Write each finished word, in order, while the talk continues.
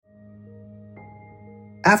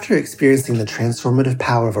After experiencing the transformative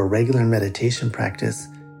power of a regular meditation practice,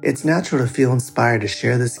 it's natural to feel inspired to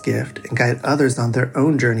share this gift and guide others on their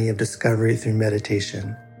own journey of discovery through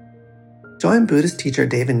meditation. Join Buddhist teacher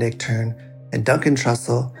David Nichtern and Duncan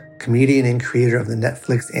Trussell, comedian and creator of the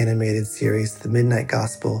Netflix animated series The Midnight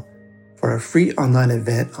Gospel, for a free online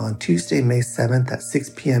event on Tuesday, May 7th at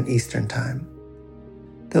 6 p.m. Eastern Time.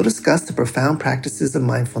 They'll discuss the profound practices of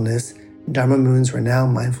mindfulness in Dharma Moon's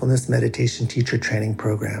renowned mindfulness meditation teacher training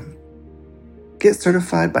program. Get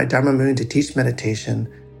certified by Dharma Moon to teach meditation,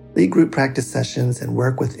 lead group practice sessions, and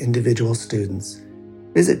work with individual students.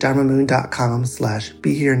 Visit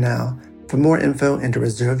dharmamoon.com/beherenow for more info and to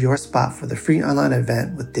reserve your spot for the free online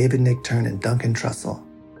event with David Nichtern and Duncan Trussell.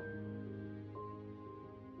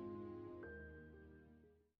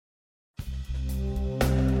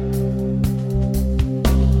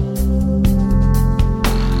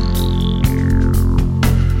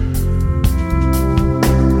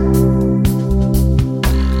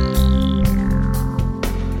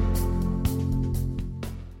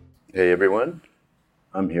 Hey everyone,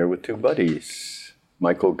 I'm here with two buddies,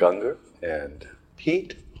 Michael Gungor and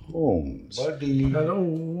Pete Holmes. Buddy.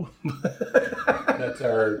 Hello. That's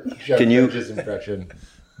our Jeff Can you- Bridges impression.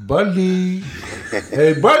 Buddy.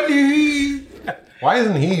 Hey, buddy. Why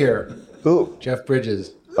isn't he here? Who? Jeff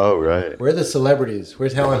Bridges. Oh, right. Where are the celebrities?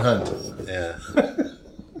 Where's Helen Hunt? Yeah.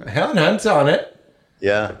 Helen Hunt's on it.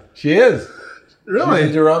 Yeah. She is. Really? She's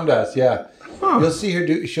into Ram Dass, yeah. You'll see her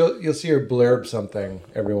you'll see her blurb something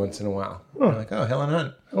every once in a while. You're like, oh, Helen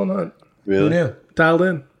Hunt. Hold on. Who Really? knew? Dialed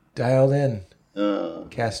in. Dialed in. Oh.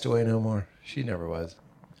 Castaway no more. She never was.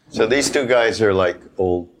 So these two guys are like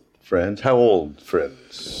old friends. How old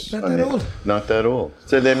friends? Not that old. Not that old.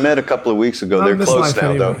 So they met a couple of weeks ago. Not They're in this close life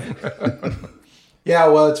now, anyway. though. Yeah,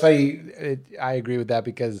 well, it's funny. I agree with that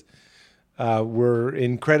because we're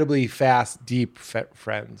incredibly fast, deep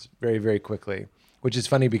friends very, very quickly, which is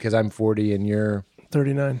funny because I'm 40 and you're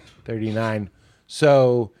 39. 39.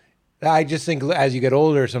 So I just think as you get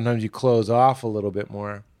older, sometimes you close off a little bit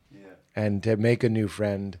more. Yeah. And to make a new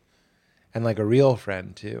friend and like a real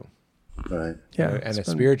friend too. Right. Yeah. And a it's been-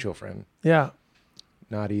 spiritual friend. Yeah.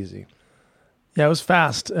 Not easy. Yeah, it was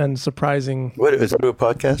fast and surprising. What, is it a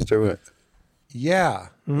podcast or what? Yeah.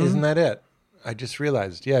 Isn't that it? I just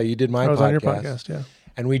realized. Yeah, you did my I was podcast. on your podcast, yeah.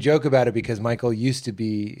 And we joke about it because Michael used to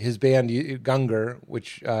be, his band, Gungor,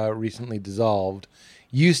 which recently dissolved,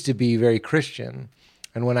 used to be very Christian.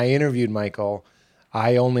 And when I interviewed Michael,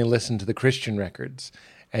 I only listened to the Christian records.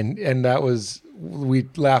 And that was, we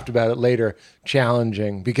laughed about it later,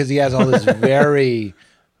 challenging because he has all this very,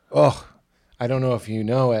 I don't know if you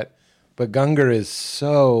know it, but Gungor is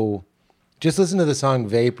so, just listen to the song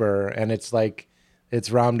Vapor and it's like, it's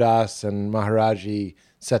Ram Dass and Maharaji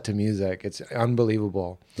set to music. It's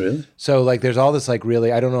unbelievable. Really? So like there's all this like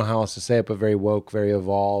really, I don't know how else to say it, but very woke, very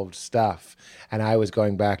evolved stuff. And I was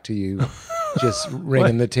going back to you just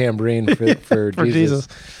ringing the tambourine for Jesus.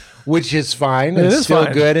 Which is fine. It It's is still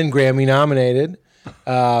fine. good and Grammy nominated.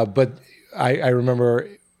 But I remember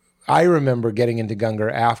getting into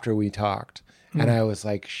Gungor after we talked. And I was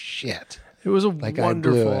like, shit. It was a Like I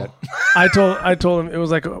blew wonderful. it. I told him it was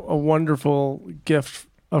like a wonderful gift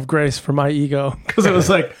of grace for my ego because it was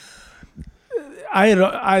like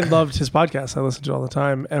I loved his podcast. I listened to it all the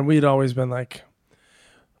time, and we'd always been like,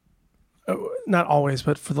 not always,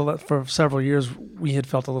 but for several years we had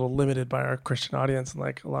felt a little limited by our Christian audience, and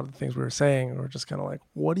like a lot of the things we were saying were just kind of like,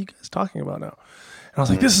 what are you guys talking about now? And I was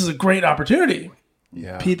like, this is a great opportunity.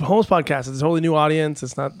 Yeah. Pete Holmes podcast. It's a totally new audience.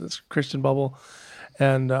 It's not this Christian bubble,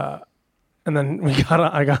 and then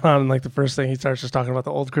I got on, and like the first thing he starts just talking about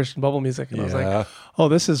the old Christian bubble music, and I was like, oh,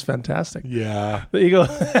 this is fantastic. Yeah. The ego.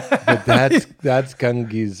 But that's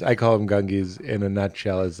Gungi's, I call him Gungi's in a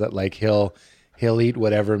nutshell, is that like he'll eat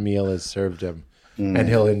whatever meal is served him and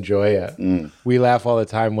he'll enjoy it. We laugh all the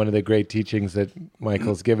time. One of the great teachings that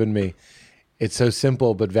Michael's given me, it's so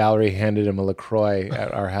simple, but Valerie handed him a LaCroix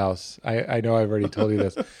at our house. I know I've already told you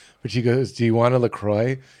this, but she goes, do you want a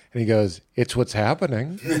LaCroix? And he goes, it's what's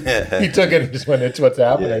happening. He took it and just went, it's what's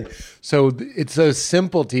happening. Yeah. So it's those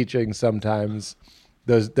simple teachings sometimes,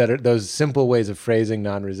 those simple ways of phrasing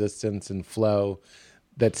non-resistance and flow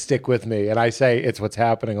that stick with me. And I say, it's what's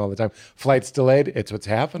happening all the time. Flight's delayed, it's what's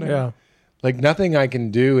happening. Yeah. Like nothing I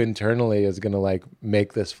can do internally is going to like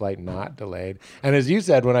make this flight not delayed. And as you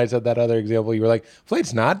said, when I said that other example, you were like,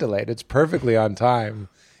 flight's not delayed. It's perfectly on time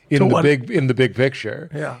in the big picture.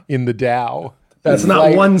 Yeah. In the Tao. That's not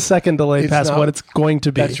flight, 1 second delay past what it's going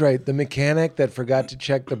to be. That's right. The mechanic that forgot to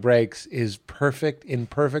check the brakes is in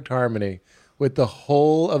perfect harmony with the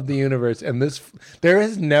whole of the universe. And there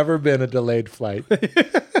has never been a delayed flight.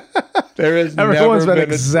 There has Everyone's never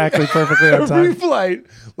been exactly perfectly on every time. flight,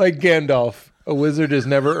 like Gandalf. A wizard is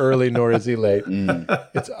never early, nor is he late.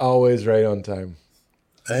 It's always right on time.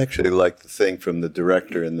 I actually like the thing from the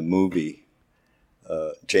director in the movie,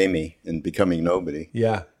 Jamie, in Becoming Nobody.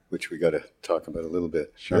 Yeah. Which we got to talk about a little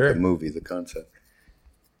bit. Sure. Not the movie, the concept.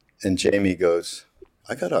 And Jamie goes,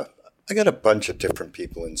 I got a bunch of different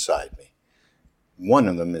people inside me. One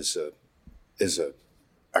of them is a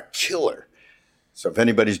killer. So if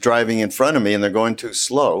anybody's driving in front of me and they're going too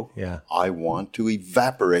slow, I want to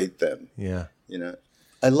evaporate them. Yeah. You know,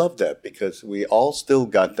 I love that because we all still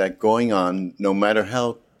got that going on, no matter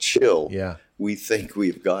how chill we think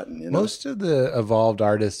we've gotten. You know? Most of the evolved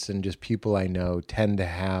artists and just people I know tend to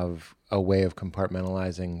have a way of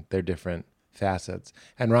compartmentalizing their different facets.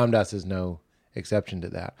 And Ram Dass is no exception to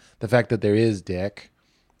that. The fact that there is Dick,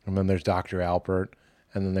 and then there's Dr. Alpert,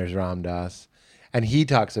 and then there's Ram Dass. And he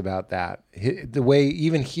talks about that. The way,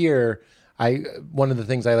 even here, one of the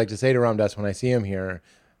things I like to say to Ram Dass when I see him here,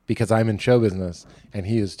 because I'm in show business, and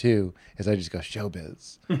he is too, is I just go,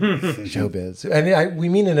 showbiz. Showbiz. And we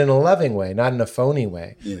mean it in a loving way, not in a phony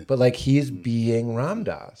way. Yeah. But like he's being Ram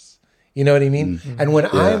Dass. You know what I mean? Mm-hmm. And when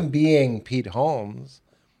I'm being Pete Holmes,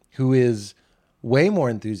 who is way more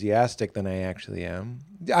enthusiastic than I actually am,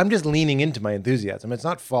 I'm just leaning into my enthusiasm. It's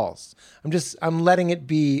not false. I'm letting it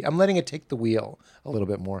take the wheel a little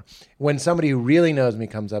bit more. When somebody who really knows me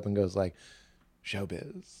comes up and goes like,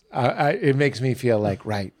 showbiz, it makes me feel like,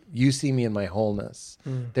 right, you see me in my wholeness.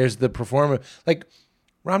 There's the performer, like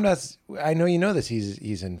Ram Dass, I know you know this,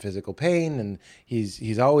 he's in physical pain and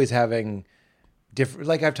he's always having different,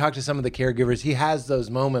 like I've talked to some of the caregivers, he has those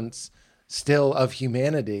moments still of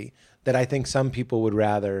humanity that I think some people would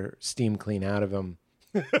rather steam clean out of him.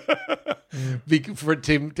 I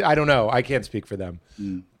don't know. I can't speak for them.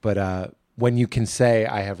 But when you can say,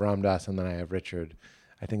 I have Ram Dass and then I have Richard,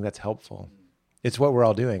 I think that's helpful. It's what we're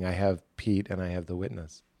all doing. I have Pete and I have the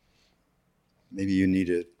witness. Maybe you need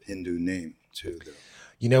a Hindu name too, though.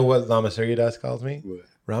 You know what Lama Surya Das calls me? What?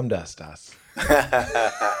 Ram Dass Das.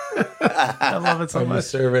 I love it so much.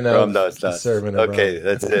 Servant of Ram Dass Das. Okay,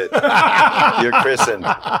 that's it. You're christened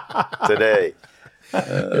today.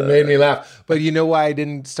 It made me laugh. But you know why I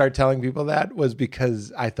didn't start telling people that? Was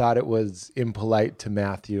because I thought it was impolite to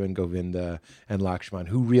Matthew and Govinda and Lakshman,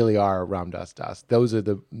 who really are Ram Dass Das. Those are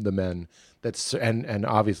the men and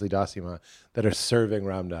obviously Dasima that are serving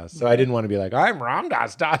Ram Dass. So I didn't want to be like, I'm Ram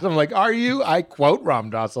Dass Das. I'm like, are you? I quote Ram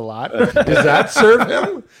Dass a lot. Does that serve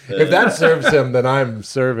him? If that serves him, then I'm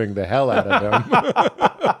serving the hell out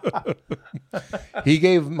of him. He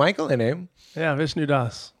gave Michael a name. Yeah, Vishnu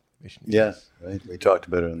Das. Yeah, right. We talked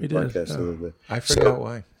about it on the podcast a little bit. I forgot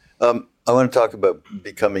why. I want to talk about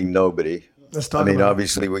becoming nobody. Let's talk about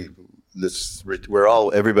obviously, we're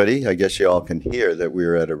all, everybody, I guess you all can hear that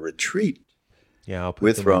we're at a retreat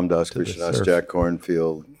with Ram Dass Krishnadas, Jack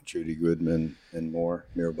Kornfield, Judy Goodman, and more,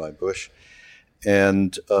 Mirabai Bush.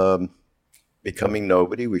 And Becoming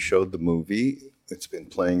Nobody, we showed the movie. It's been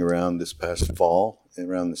playing around this past fall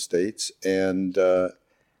around the States. And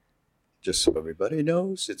just so everybody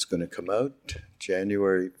knows, it's going to come out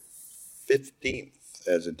January 15th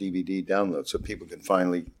as a DVD download, so people can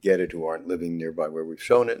finally get it who aren't living nearby where we've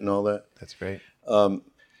shown it and all that. That's great.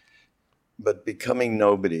 But Becoming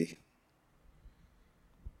Nobody,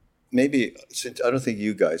 maybe, since I don't think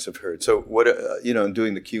you guys have heard. So what,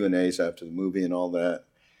 doing the Q&As after the movie and all that.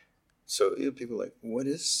 So people are like, what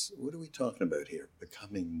are we talking about here?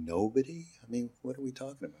 Becoming nobody? I mean, what are we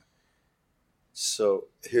talking about? So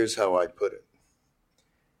here's how I put it.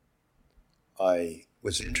 I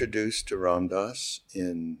was introduced to Ram Dass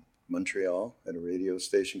in Montreal at a radio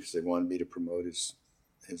station because they wanted me to promote his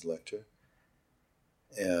lecture.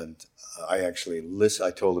 And I actually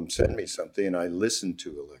I told him, send me something, and I listened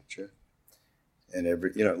to a lecture. And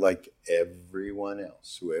like everyone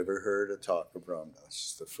else who ever heard a talk of Ram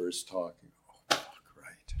Dass, the first talk, oh, fuck,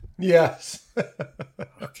 right. Yes.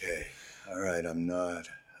 Okay, all right, I'm not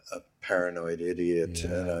a paranoid idiot,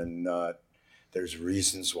 and I'm not, there's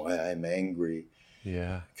reasons why I'm angry.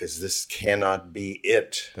 Yeah. Because this cannot be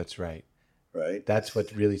it. That's right. Right? That's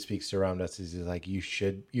what really speaks to Ram Dass is like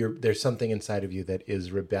there's something inside of you that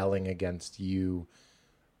is rebelling against you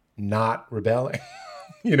not rebelling.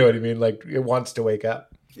 You know what I mean? Like it wants to wake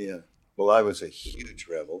up. Yeah. Well, I was a huge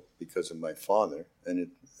rebel because of my father,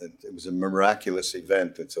 and it was a miraculous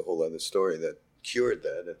event. That's a whole other story that cured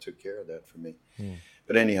that took care of that for me.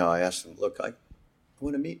 But anyhow, I asked him, look, I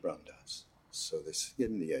want to meet Ram Dass. So they gave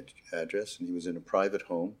him the address, and he was in a private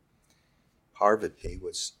home. Parvati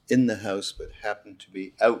was in the house, but happened to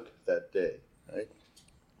be out that day, right?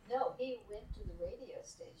 No, he went to the radio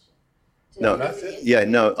station.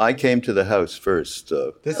 No, I came to the house first.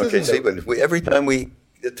 Every time we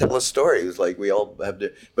tell a story, it was like we all have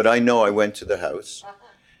to. But I know I went to the house,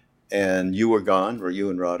 and you were gone, or you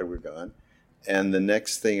and Rhoda were gone. And the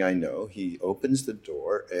next thing I know, he opens the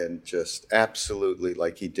door and just absolutely,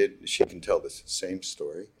 like he did, she can tell this same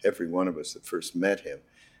story. Every one of us that first met him,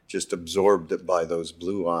 just absorbed it by those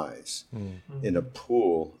blue eyes in a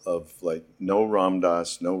pool of like no Ram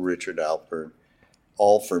Dass, no Richard Alpert,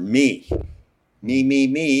 all for me. Me,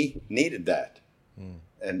 needed that.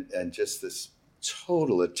 And just this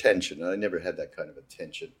total attention. I never had that kind of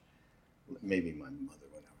attention. Maybe my mother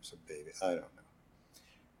when I was a baby, I don't know.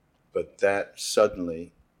 But that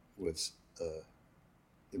suddenly was,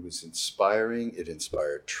 it was inspiring. It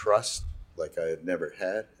inspired trust like I had never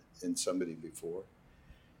had in somebody before.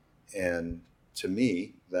 And to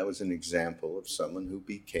me, that was an example of someone who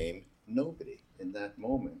became nobody in that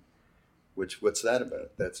moment. What's that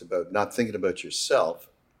about? That's about not thinking about yourself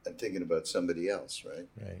and thinking about somebody else, right?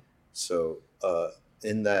 Right. So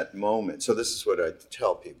in that moment, so this is what I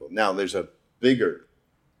tell people. Now there's a bigger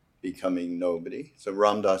becoming nobody. So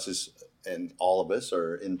Ram Dass and all of us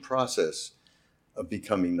are in process of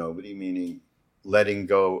becoming nobody, meaning letting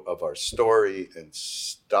go of our story and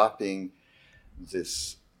stopping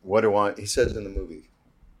this, he says in the movie,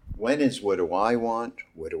 when is what do I want,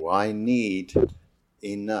 what do I need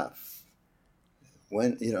enough?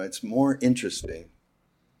 When, it's more interesting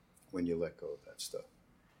when you let go of that stuff.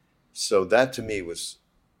 So that to me was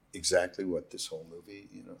exactly what this whole movie,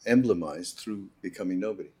 emblemized through becoming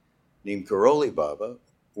nobody. Neem Karoli Baba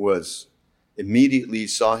immediately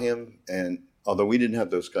saw him, and although we didn't have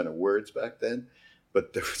those kind of words back then,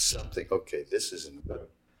 but there was something, okay, this isn't about,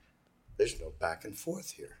 there's no back and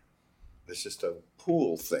forth here. It's just a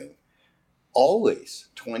pool thing, always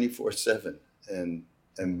 24/7. And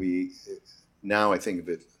we, now I think of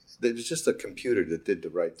it, there's just a computer that did the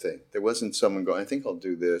right thing. There wasn't someone going, I think I'll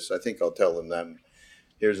do this. I think I'll tell them that.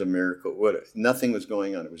 Here's a miracle. Nothing was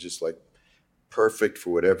going on. It was just like perfect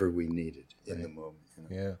for whatever we needed in the moment.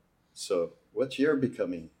 Yeah. So what's your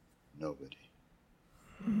becoming nobody?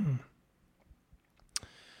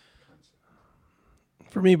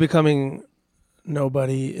 For me, becoming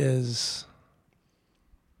nobody is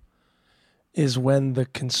when the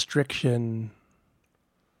constriction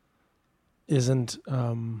isn't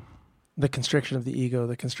the constriction of the ego,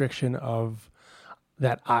 the constriction of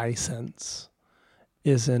that I sense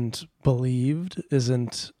isn't believed,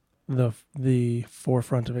 isn't the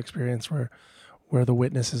forefront of experience where the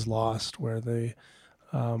witness is lost, where the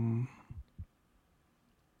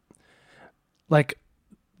like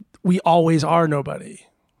we always are nobody.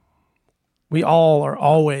 We all are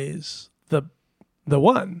always the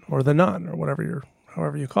one or the none or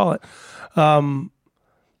however you call it.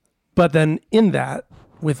 But then in that,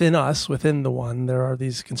 within us, within the one, there are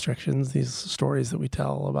these constrictions, these stories that we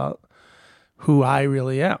tell about who I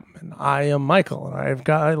really am. And I am Michael, and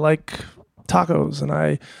I like tacos, and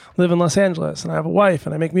I live in Los Angeles, and I have a wife,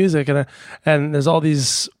 and I make music, and there's all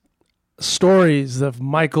these stories of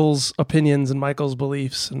Michael's opinions and Michael's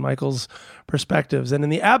beliefs and Michael's perspectives. And in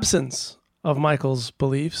the absence of Michael's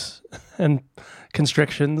beliefs and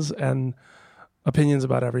constrictions and opinions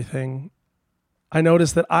about everything, I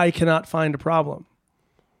notice that I cannot find a problem.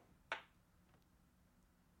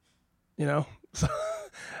 So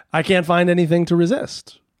I can't find anything to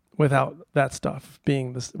resist without that stuff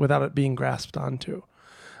without it being grasped onto.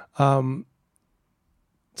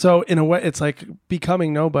 So in a way, it's like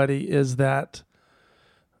becoming nobody is that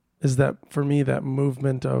for me, that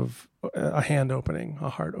movement of a hand opening, a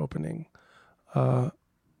heart opening, a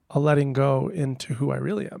letting go into who I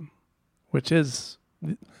really am, which is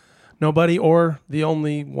nobody or the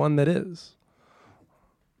only one that is.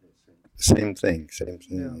 Same thing.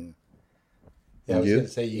 Yeah, I was going to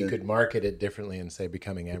say you could market it differently and say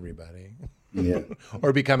becoming everybody. Yeah.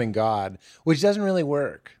 Or becoming God, which doesn't really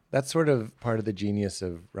work. That's sort of part of the genius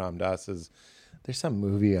of Ram Dass. There's some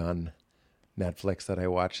movie on Netflix that I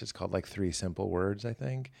watched. It's called like 3 Simple Words, I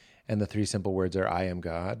think. And the 3 simple words are I am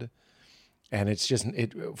God. And it's just,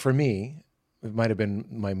 for me, it might have been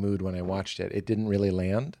my mood when I watched it. It didn't really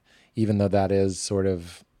land, even though that is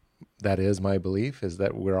my belief, is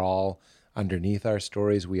that we're all underneath our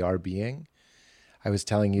stories, we are being. I was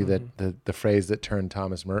telling you that the phrase that turned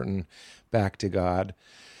Thomas Merton back to God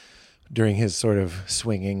during his sort of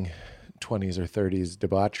swinging 20s or 30s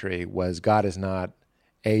debauchery was God is not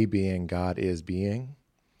a being, God is being.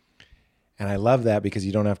 And I love that because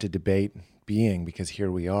you don't have to debate being because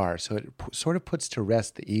here we are. So it sort of puts to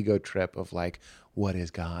rest the ego trip of like, what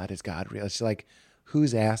is God? Is God real? It's like,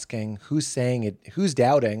 who's asking, who's saying it, who's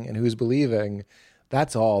doubting, and who's believing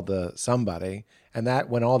That's all the somebody. And that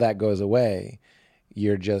when all that goes away,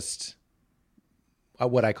 you're just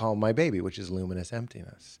what I call my baby, which is luminous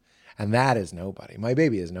emptiness. And that is nobody. My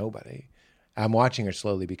baby is nobody. I'm watching her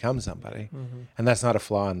slowly become somebody. Mm-hmm. And that's not a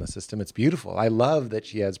flaw in the system. It's beautiful. I love that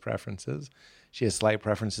she has preferences. She has slight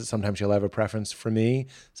preferences. Sometimes she'll have a preference for me.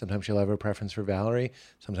 Sometimes she'll have a preference for Valerie.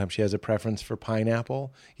 Sometimes she has a preference for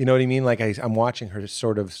pineapple. You know what I mean? Like I'm watching her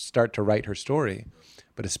sort of start to write her story.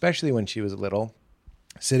 But especially when she was little,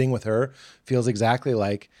 sitting with her feels exactly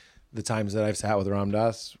like the times that I've sat with Ram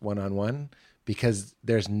Dass one-on-one, because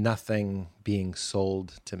there's nothing being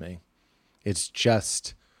sold to me. It's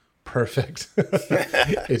just perfect.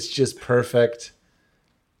 It's just perfect.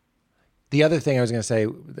 The other thing I was going to say,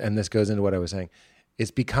 and this goes into what I was saying,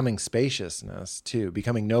 is becoming spaciousness too,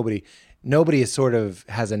 becoming nobody. Nobody is sort of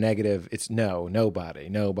has a negative, it's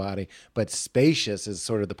nobody. But spacious is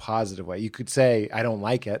sort of the positive way. You could say, I don't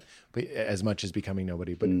like it, but as much as becoming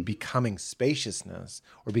nobody, but becoming spaciousness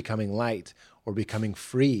or becoming light or becoming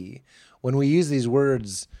free. When we use these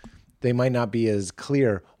words, they might not be as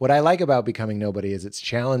clear. What I like about becoming nobody is it's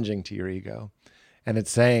challenging to your ego. And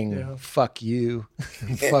it's saying, fuck you,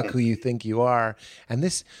 fuck who you think you are. And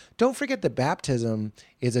this, don't forget that baptism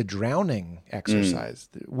is a drowning exercise.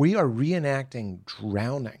 We are reenacting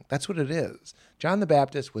drowning. That's what it is. John the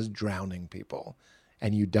Baptist was drowning people.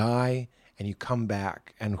 And you die and you come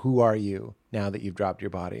back. And who are you now that you've dropped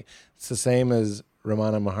your body? It's the same as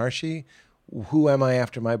Ramana Maharshi. Who am I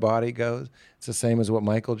after my body goes? It's the same as what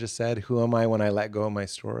Michael just said. Who am I when I let go of my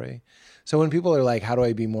story? So when people are like, how do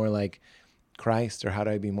I be more like Christ, or how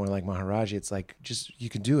do I be more like Maharaji? It's like, just, you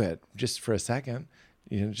can do it just for a second,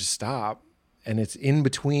 just stop. And it's in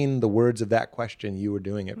between the words of that question, you were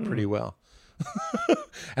doing it pretty well.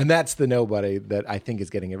 And that's the nobody that I think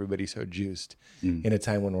is getting everybody so juiced in a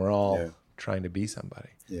time when we're all trying to be somebody.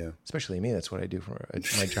 Yeah. Especially me. That's what I do for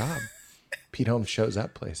my job. Pete Holmes shows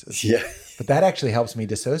up places. Yeah. But that actually helps me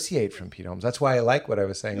dissociate from Pete Holmes. That's why I like what I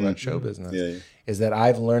was saying about show business, is that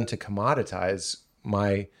I've learned to commoditize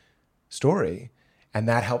my story, and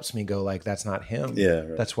that helps me go like, that's not him.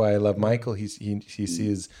 That's why I love Michael. He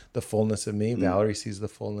sees the fullness of me. Valerie sees the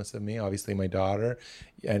fullness of me. Obviously my daughter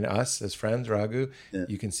and us as friends, Raghu,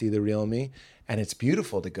 you can see the real me. And it's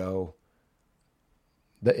beautiful to go,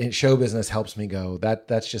 the show business helps me go,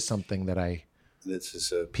 that's just something that this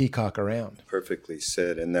is a peacock around. Perfectly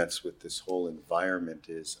said. And that's what this whole environment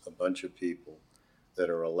is, a bunch of people that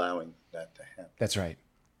are allowing that to happen. That's right.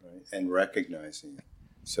 And recognizing it.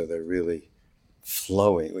 So they're really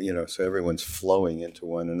flowing, so everyone's flowing into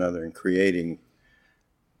one another and creating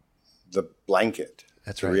the blanket.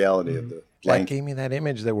 That's the reality of the blanket. That gave me that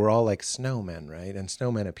image that we're all like snowmen, right? And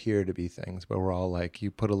snowmen appear to be things, but we're all like,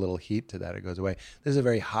 you put a little heat to that, it goes away. This is a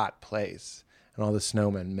very hot place, and all the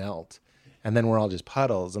snowmen melt. And then we're all just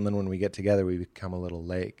puddles, and then when we get together, we become a little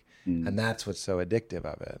lake. And that's what's so addictive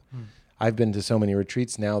of it. I've been to so many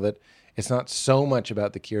retreats now that it's not so much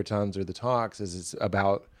about the kirtans or the talks as it's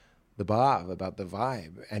about the bhav, about the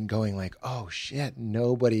vibe, and going like, oh shit,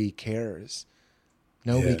 nobody cares.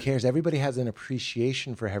 Nobody cares. Everybody has an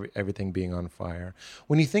appreciation for everything being on fire.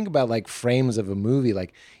 When you think about like frames of a movie,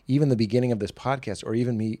 like even the beginning of this podcast or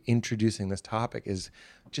even me introducing this topic is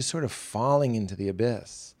just sort of falling into the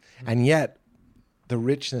abyss. And yet the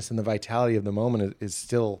richness and the vitality of the moment is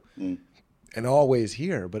still and always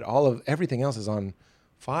here, but everything else is on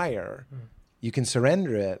fire. You can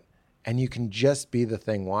surrender it, and you can just be the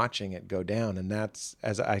thing watching it go down. And that's,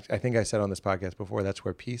 as I think I said on this podcast before, that's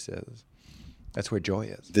where peace is. That's where joy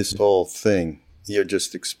is. This whole thing, you're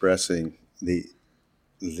just expressing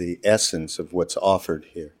the essence of what's offered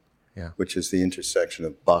here, which is the intersection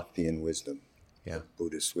of bhakti and wisdom,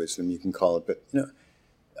 Buddhist wisdom, you can call it. But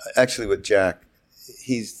actually with Jack,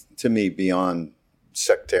 he's, to me, beyond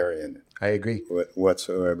sectarian. I agree.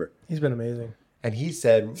 Whatsoever. He's been amazing. And he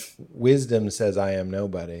said, wisdom says I am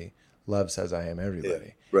nobody. Love says I am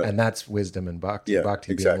everybody. Right. And that's wisdom and bhakti.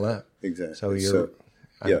 Bhakti being love. Exactly. So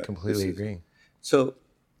I'm completely agreeing. So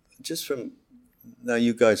just from, now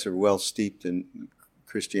you guys are well steeped in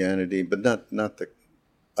Christianity, but not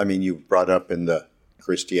you brought up in the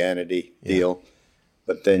Christianity deal,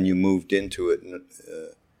 but then you moved into it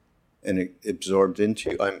and it absorbed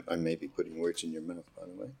into you. I may be putting words in your mouth, by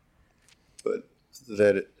the way. But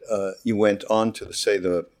that you went on to say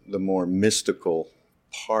the more mystical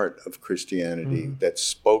part of Christianity that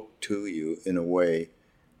spoke to you in a way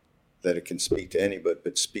that it can speak to anybody,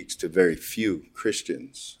 but speaks to very few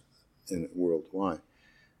Christians worldwide.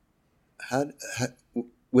 How,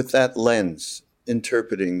 with that lens,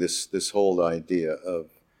 interpreting this whole idea of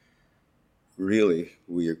really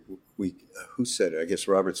we who said it? I guess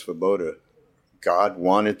Robert Svoboda God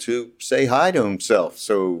wanted to say hi to himself.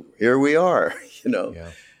 So here we are,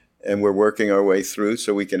 and we're working our way through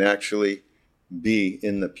so we can actually be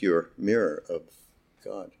in the pure mirror of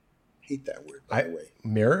God. I hate that word, by the way.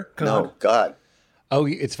 Mirror? God. No, God. Oh,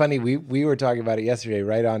 it's funny. We were talking about it yesterday,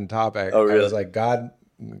 right on topic. Oh, really? I was like,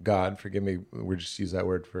 God, forgive me. We'll just use that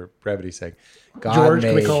word for brevity's sake. God George,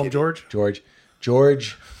 can we call him George?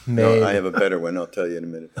 George made... No, I have a better one. I'll tell you in a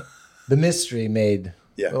minute. The mystery made...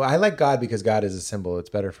 Yeah. Well, I like God because God is a symbol. It's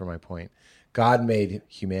better for my point. God made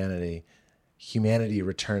humanity. Humanity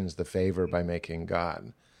returns the favor by making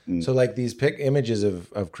God. So like these images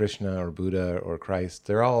of Krishna or Buddha or Christ,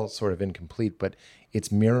 they're all sort of incomplete, but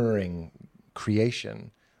it's mirroring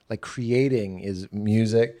creation. Like creating is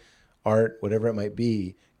music, art, whatever it might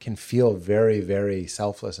be, can feel very, very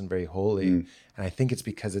selfless and very holy. And I think it's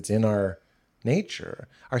because it's in our nature.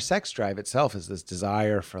 Our sex drive itself is this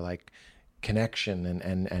desire for like connection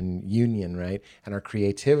and union, right? And our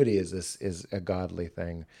creativity is a godly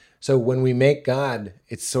thing. So when we make God,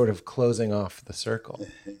 it's sort of closing off the circle.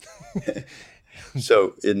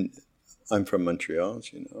 So I'm from Montreal,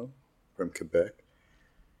 as you know, from Quebec.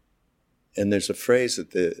 And there's a phrase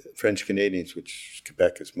that the French Canadians, which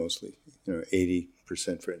Quebec is mostly, 80%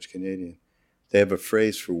 French Canadian, they have a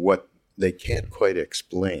phrase for what they can't quite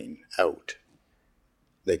explain out.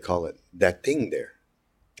 They call it that thing there.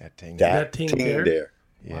 That thing there.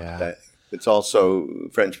 Yeah. It's also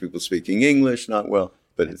French people speaking English, not well,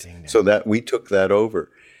 but so that we took that over,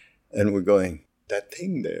 and we're going that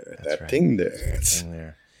thing there, thing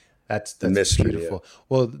there. That's mystery, beautiful. Yeah.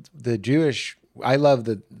 Well, the Jewish, I love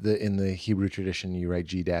the in the Hebrew tradition you write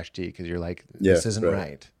G-D because you're like, this isn't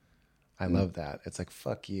right. I love that. It's like,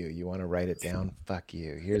 fuck you. You want to write it down? Fuck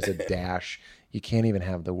you. Here's a dash. You can't even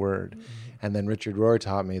have the word. And then Richard Rohr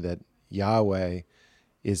taught me that Yahweh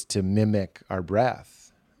is to mimic our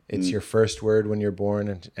breath. It's your first word when you're born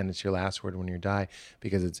and it's your last word when you die,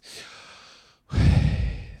 because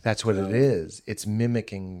that's what it is. It's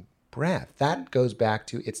mimicking breath. That goes back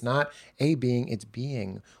to, it's not a being, it's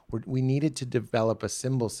being. We needed to develop a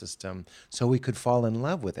symbol system so we could fall in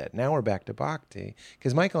love with it. Now we're back to bhakti,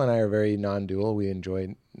 because Michael and I are very non-dual. We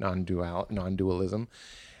enjoy non-dualism.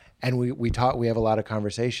 And we have a lot of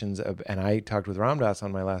conversations and I talked with Ram Dass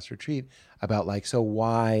on my last retreat about so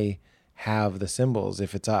why have the symbols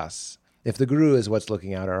if it's us? If the guru is what's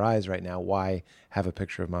looking out our eyes right now, why have a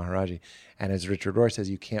picture of Maharaji? And as Richard Rohr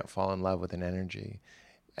says, you can't fall in love with an energy.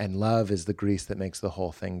 And love is the grease that makes the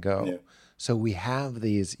whole thing go. Yeah. So we have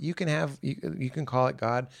these, you can call it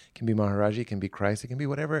God, it can be Maharaji, it can be Christ, it can be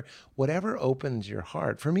whatever opens your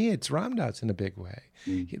heart. For me, it's Ram Dass in a big way.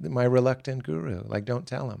 My reluctant guru, don't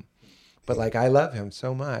tell him. But I love him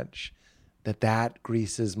so much that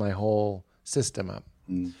greases my whole system up.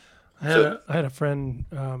 I had a friend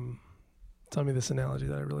tell me this analogy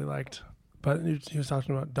that I really liked, but he was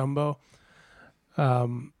talking about Dumbo,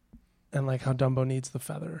 and how Dumbo needs the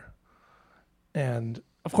feather, and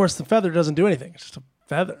of course the feather doesn't do anything; it's just a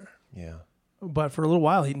feather. Yeah. But for a little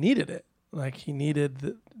while, he needed it. He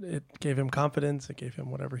needed it. Gave him confidence. It gave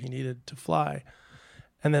him whatever he needed to fly.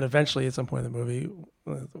 And then eventually, at some point in the movie,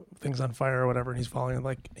 things on fire or whatever, and he's falling.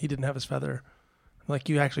 And he didn't have his feather.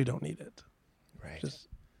 You actually don't need it. Right.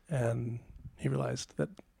 And he realized that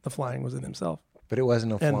the flying was in himself. But it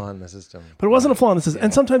wasn't a flaw in the system. But it wasn't a flaw in the system. Yeah.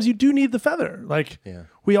 And sometimes you do need the feather.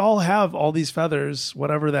 We all have all these feathers,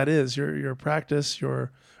 whatever that is, your practice,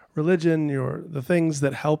 your religion, the things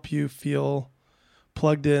that help you feel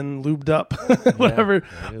plugged in, lubed up, whatever.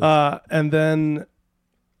 And then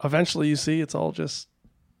eventually you see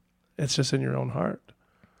it's just in your own heart.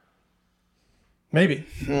 Maybe.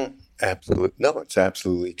 Absolutely. No, it's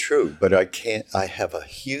absolutely true. But I have a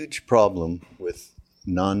huge problem with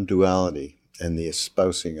non-duality and the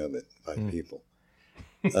espousing of it by people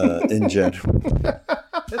in general.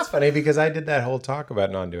 That's funny because I did that whole talk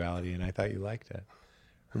about non-duality and I thought you liked it.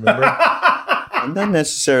 Remember? I'm not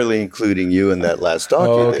necessarily including you in that last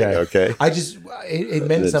document. Okay. I just, it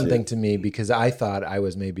meant something to me because I thought I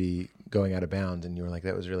was maybe going out of bounds and you were like,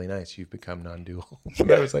 that was really nice. You've become non-dual.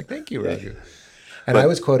 And I was like, thank you, Raghu. And I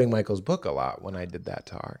was quoting Michael's book a lot when I did that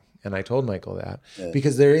talk. And I told Michael that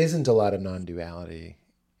because there isn't a lot of non-duality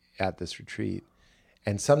at this retreat.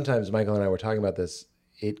 And sometimes Michael and I were talking about this.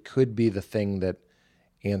 It could be the thing that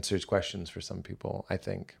answers questions for some people, I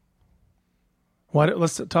think.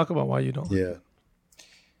 Let's talk about why you don't like it.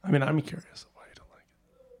 I mean, I'm curious why you don't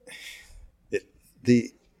like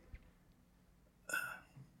it.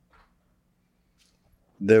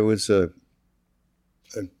 There was a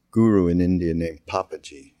guru in India named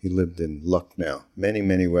Papaji. He lived in Lucknow. Many,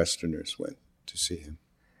 many Westerners went to see him.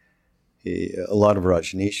 a lot of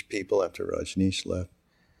Rajneesh people after Rajneesh left.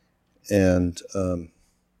 And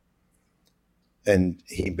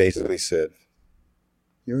he basically said,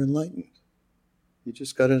 you're enlightened. You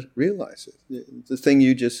just got to realize it. The thing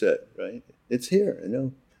you just said, right? It's here,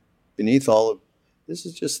 beneath all of, this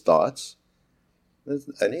is just thoughts.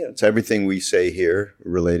 And it's everything we say here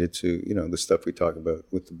related to, the stuff we talk about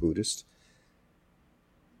with the Buddhists.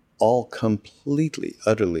 All completely,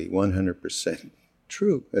 utterly, 100%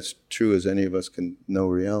 true. As true as any of us can know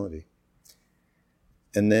reality.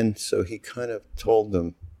 And then, so he kind of told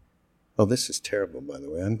them, oh, this is terrible, by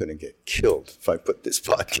the way. I'm going to get killed if I put this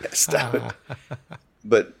podcast out.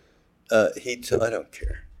 But I don't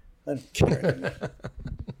care. I don't care anymore.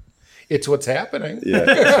 It's what's happening.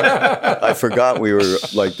 Yeah. I forgot we were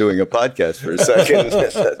like doing a podcast for a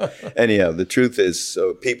second. Anyhow, the truth is,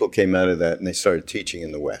 so people came out of that and they started teaching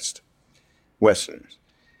in the West, Westerners.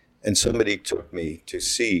 And somebody took me to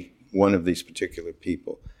see one of these particular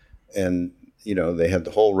people. And, they had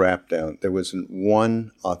the whole rap down. There wasn't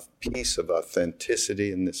one piece of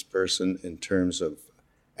authenticity in this person in terms of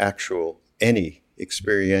any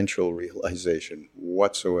experiential realization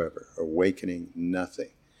whatsoever, awakening,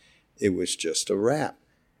 nothing. It was just a rap.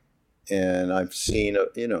 And I've seen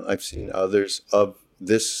others of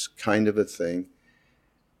this kind of a thing,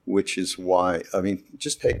 which is why,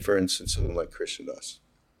 just take, for instance, someone like Krishnadas.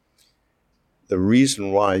 The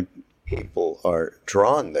reason why people are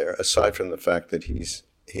drawn there, aside from the fact that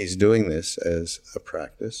he's doing this as a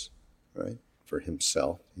practice, right, for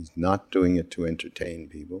himself. He's not doing it to entertain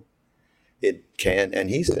people. It can, and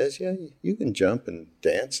he says, yeah, you can jump and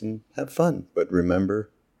dance and have fun, but remember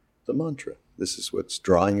the mantra. This is what's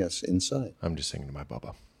drawing us inside. I'm just singing to my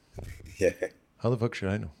Baba. Yeah. How the fuck should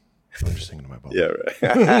I know? I'm just singing to my Baba. Yeah,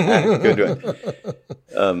 right. Good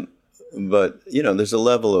one. But, there's a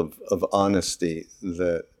level of honesty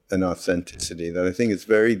and authenticity that I think is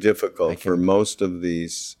very difficult for most of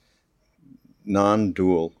these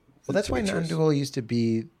non-dual. Well, that's why non-dual used to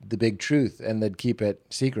be the big truth, and they'd keep it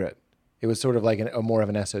secret. It was sort of like a more of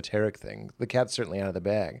an esoteric thing. The cat's certainly out of the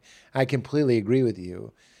bag. I completely agree with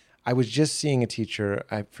you. I was just seeing a teacher,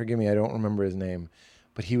 forgive me, I don't remember his name,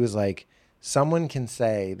 but he was like, someone can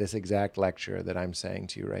say this exact lecture that I'm saying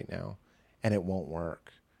to you right now, and it won't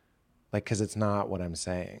work. Because it's not what I'm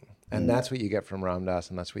saying. And that's what you get from Ram Dass,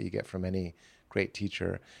 and that's what you get from any great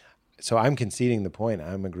teacher. So I'm conceding the point.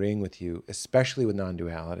 I'm agreeing with you, especially with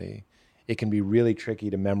non-duality. It can be really tricky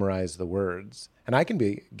to memorize the words. And I can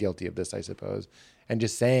be guilty of this, I suppose. And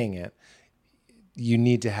just saying it, you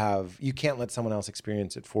can't let someone else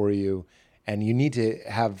experience it for you. And you need to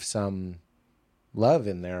have some love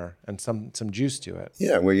in there and some juice to it.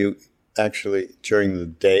 Yeah, where you actually, during the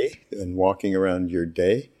day and walking around your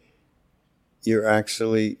day, you're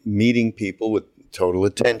actually meeting people with total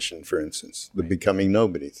attention, for instance, the becoming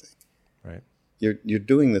nobody thing. Right. You're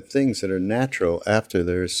doing the things that are natural after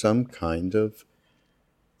there is some kind of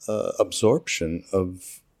absorption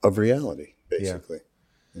of reality, basically.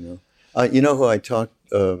 Yeah. You know who I talked?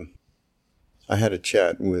 I had a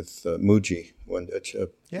chat with Mooji one day.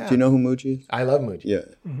 Yeah. Do you know who Mooji is? I love Mooji. Yeah.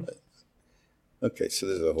 Mm-hmm. Okay, so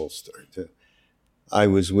this is a whole story too. I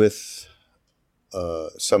was with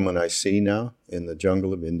someone I see now in the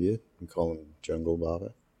jungle of India. We call him Jungle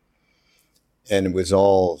Baba. And it was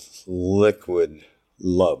all liquid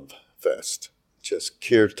love fest. Just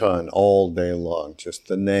kirtan all day long, just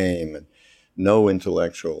the name and no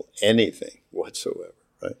intellectual anything whatsoever,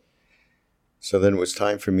 right? So then it was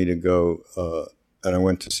time for me to go, and I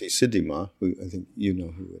went to see Siddhima, who I think you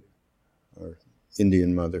know who, our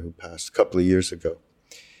Indian mother who passed a couple of years ago.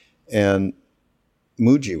 And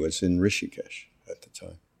Mooji was in Rishikesh at the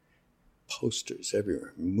time. Posters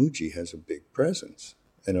everywhere. Mooji has a big presence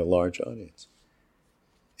and a large audience.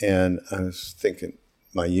 And I was thinking,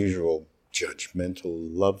 my usual judgmental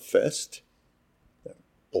love fest, that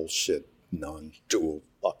bullshit, non-dual,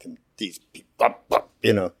 fucking these people,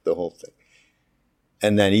 the whole thing.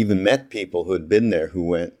 And then even met people who had been there who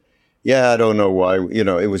went, yeah, I don't know why,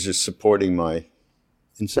 it was just supporting my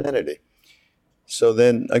insanity. So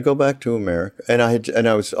then I go back to America, and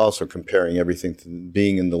I was also comparing everything to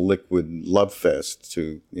being in the liquid love fest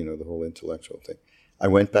to, the whole intellectual thing. I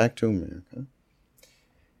went back to America,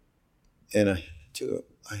 and I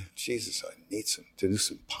need to do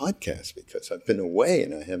some podcasts because I've been away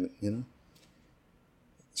and I haven't,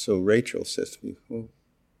 So Rachel says to me, well,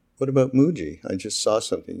 what about Mooji? I just saw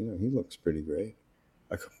something, he looks pretty great.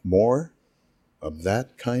 I go, more of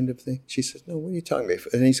that kind of thing? She says, no, what are you talking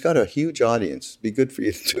about? And he's got a huge audience. It'd be good for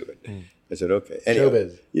you to do it. I said, okay. Anyhow,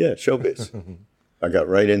 showbiz. Yeah, showbiz. I got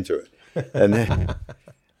right into it. And then,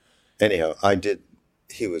 anyhow, I did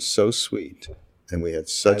he was so sweet, and we had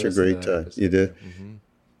such a great time. You did? Mm-hmm.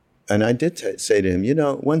 And I did say to him,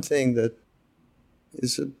 one thing that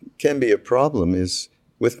can be a problem is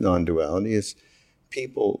with non-duality is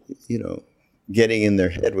people, getting in their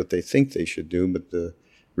head what they think they should do, but the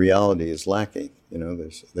reality is lacking.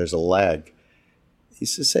 There's a lag.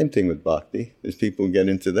 It's the same thing with bhakti. There's people who get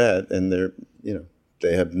into that, and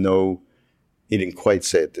they have no, he didn't quite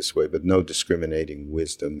say it this way, but no discriminating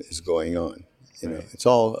wisdom is going on. Right.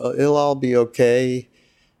 It'll all be okay,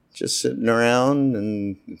 just sitting around,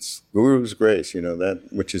 and it's Guru's grace, that,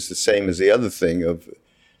 which is the same as the other thing of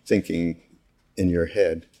thinking in your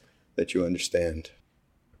head that you understand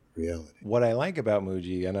reality. What I like about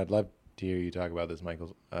Mooji, and I'd love to hear you talk about this,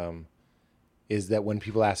 Michael, is that when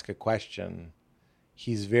people ask a question,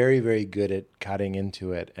 he's very, very good at cutting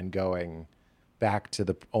into it and going back to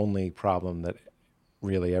the only problem that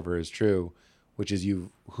really ever is true, which is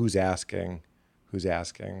who's asking, who's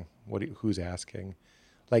asking.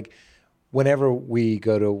 Like, whenever we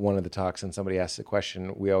go to one of the talks and somebody asks a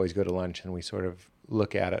question, we always go to lunch and we sort of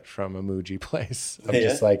look at it from a Mooji place. I'm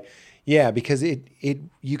just like, because it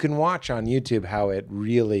you can watch on YouTube how it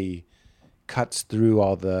really cuts through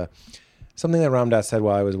all the, something that Ram Dass said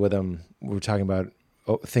while I was with him, we were talking about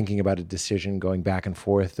thinking about a decision, going back and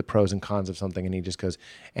forth, the pros and cons of something, and he just goes,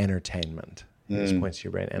 entertainment. He just points to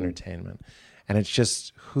your brain, entertainment. And it's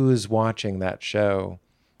just who's watching that show.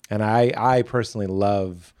 And I personally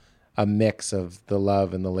love a mix of the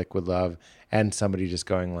love and the liquid love and somebody just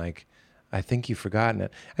going like, I think you've forgotten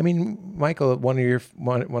it. I mean, Michael, one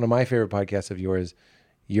of my favorite podcasts of yours,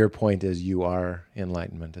 your point is you are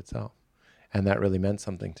enlightenment itself. And that really meant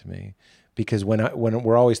something to me. Because when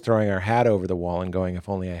we're always throwing our hat over the wall and going, if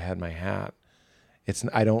only I had my hat,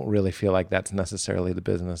 I don't really feel like that's necessarily the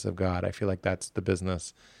business of God. I feel like that's the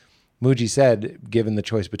business. Mooji said, given the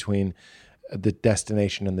choice between the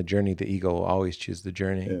destination and the journey, the ego will always choose the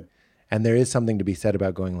journey. Yeah. And there is something to be said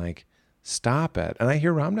about going like, stop it. And I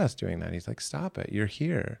hear Ram Dass doing that. He's like, stop it. You're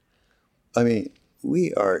here. I mean,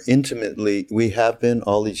 we have been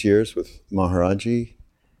all these years with Maharaji,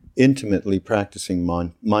 intimately practicing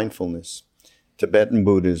mindfulness. Tibetan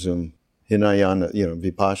Buddhism, Hinayana,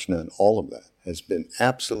 Vipassana, and all of that has been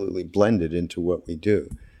absolutely blended into what we do.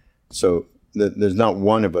 So there's not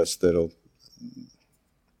one of us that'll,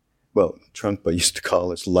 Trungpa used to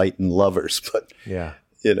call us light and lovers, but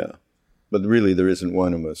but really there isn't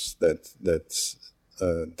one of us that's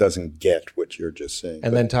doesn't get what you're just saying.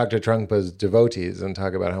 And then talk to Trungpa's devotees and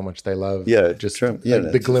talk about how much they love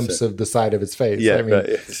the glimpse of the side of his face. Yeah, I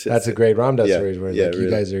mean, that's a great Ram Dass story where you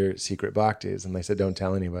guys are secret bhaktis, and they said, don't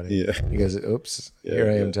tell anybody. Yeah. He goes, oops, here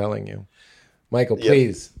I am telling you. Michael,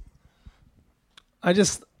 please. I'm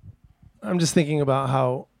just thinking about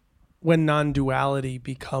how when non-duality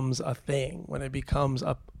becomes a thing, when it becomes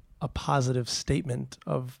a positive statement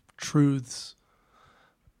of truths,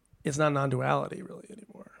 it's not non-duality really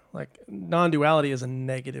anymore. Like, non-duality is a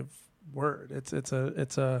negative word. It's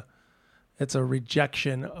a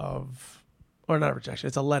rejection of, or not a rejection,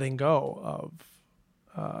 it's a letting go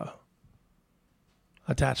of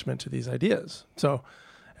attachment to these ideas. So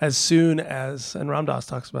as soon as, and Ram Dass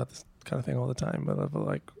talks about this kind of thing all the time, but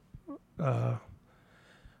like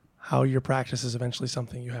how your practice is eventually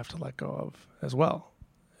something you have to let go of as well,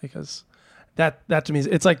 because that to me,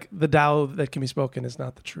 it's like the Tao that can be spoken is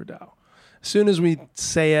not the true Tao. As soon as we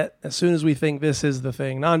say it, as soon as we think this is the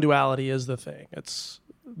thing, non-duality is the thing. It's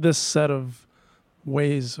this set of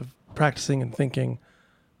ways of practicing and thinking.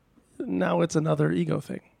 Now it's another ego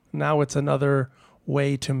thing. Now it's another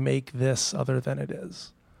way to make this other than it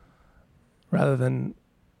is, rather than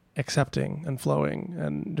accepting and flowing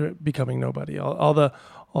and becoming nobody. All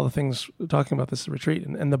the things talking about this retreat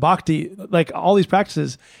and the bhakti, like all these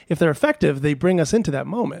practices, if they're effective, they bring us into that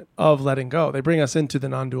moment of letting go. They bring us into the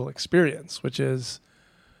non-dual experience, which is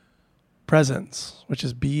presence, which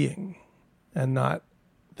is being, and not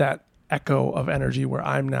that echo of energy where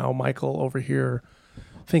I'm now Michael over here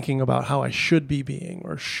thinking about how I should be being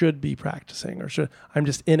or should be practicing I'm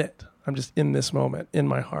just in it. I'm just in this moment, in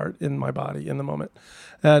my heart, in my body, in the moment.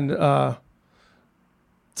 And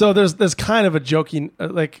so there's kind of a joking,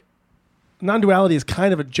 like non-duality is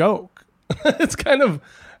kind of a joke. It's kind of,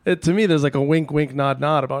 to me, there's like a wink, wink, nod,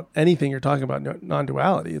 nod about anything you're talking about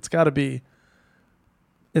non-duality. It's got to be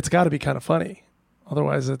kind of funny.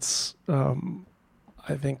 Otherwise it's,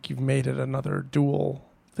 I think you've made it another dual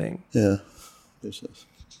thing. Yeah. There's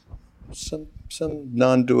some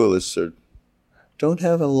non-dualists don't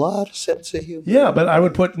have a lot of sense of humor. Yeah, but I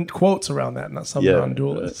would put quotes around that, not some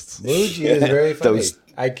non-dualists. Mooji is very funny.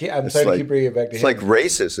 I'm sorry to keep bringing it back to him. It's like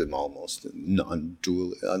racism almost,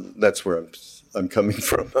 non-dual. That's where I'm I'm coming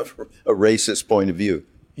from a racist point of view.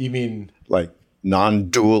 You mean like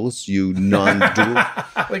non-duals? You non-dual,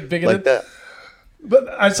 like bigoted, like that. But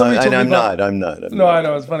I'm not. I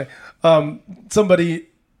know it's funny. Somebody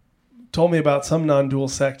told me about some non-dual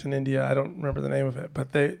sect in India. I don't remember the name of it,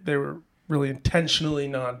 but they were really intentionally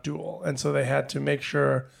non-dual, and so they had to make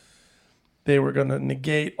sure they were going to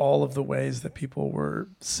negate all of the ways that people were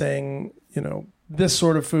saying, this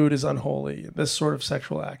sort of food is unholy, this sort of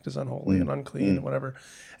sexual act is unholy and unclean and whatever.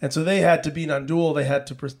 And so they had to be non-dual. They had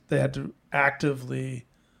to actively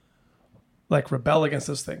like rebel against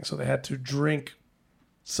those things. So they had to drink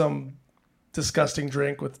some disgusting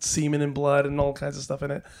drink with semen and blood and all kinds of stuff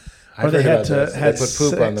in it. Or they had to put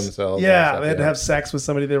poop on themselves. Yeah, they had to have sex with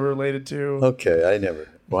somebody they were related to. Okay, I never.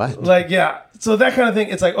 What? Like, yeah. So that kind of thing.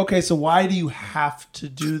 It's like, okay, so why do you have to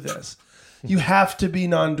do this? You have to be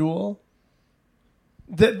non-dual.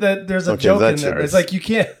 That there's a joke in there. It's like you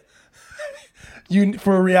can't.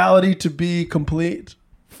 For reality to be complete,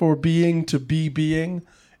 for being to be being,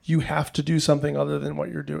 you have to do something other than what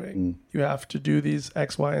you're doing. You have to do these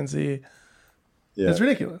X, Y, and Z. Yeah. It's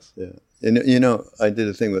ridiculous. Yeah. And, I did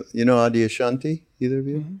a thing with, Adi Ashanti, either of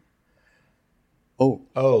you? Mm-hmm.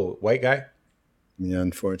 Oh, white guy? Yeah,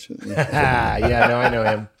 unfortunately. Yeah, no, I know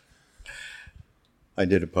him. I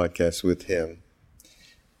did a podcast with him.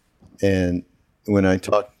 And when I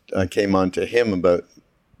came on to him about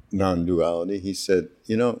non-duality, he said,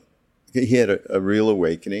 he had a real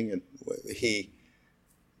awakening. And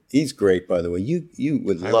he's great, by the way. You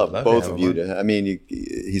would love both of you to. I mean,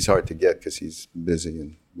 he's hard to get because he's busy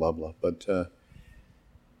and blah blah. But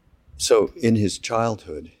so in his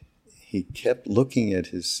childhood, he kept looking at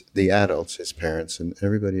the adults, his parents, and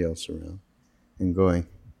everybody else around, and going,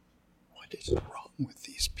 "What is wrong with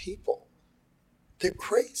these people? They're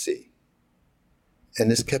crazy." And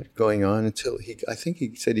this kept going on until I think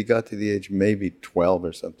he said he got to the age of maybe 12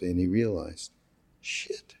 or something, and he realized,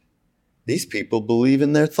 shit. These people believe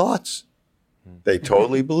in their thoughts. They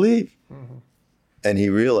totally believe. Mm-hmm. And he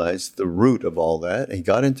realized the root of all that. And he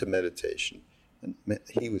got into meditation. And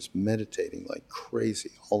he was meditating like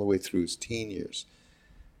crazy all the way through his teen years.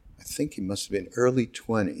 I think he must have been early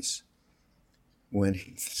 20s when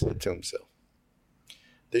he said to himself,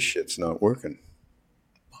 this shit's not working.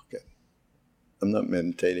 Fuck it. I'm not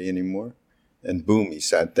meditating anymore. And boom, he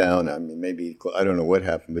sat down. I mean, maybe, I don't know what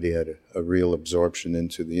happened, but he had a real absorption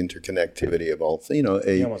into the interconnectivity of all things.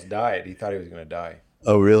 He almost died. He thought he was going to die.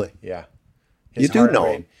 Oh, really? Yeah. You do know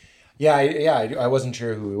him. Yeah, I wasn't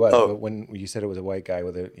sure who he was, but when you said it was a white guy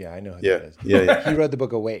I know who that is. Yeah. He wrote the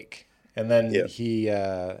book Awake, and then he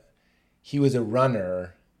was a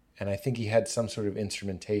runner, and I think he had some sort of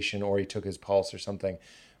instrumentation, or he took his pulse or something,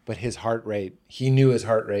 but he knew his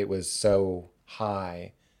heart rate was so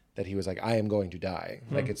high that he was like, I am going to die.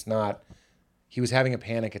 Like, it's not, he was having a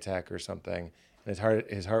panic attack or something, and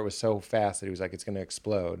his heart was so fast that he was like, it's going to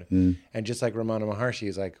explode. And just like Ramana Maharshi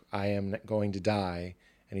is like, I am going to die.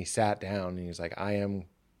 And he sat down and he was like, I am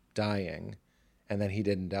dying. And then he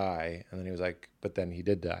didn't die. And then he was like, but then he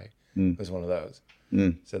did die. It was one of those.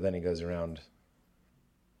 So then he goes around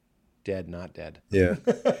dead, not dead. Yeah.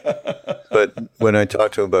 But when I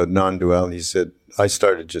talked to him about non-duality, he said, I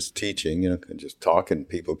started just teaching, just talking.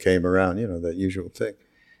 People came around, that usual thing.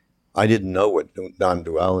 I didn't know what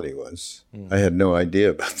non-duality was. I had no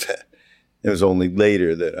idea about that. It was only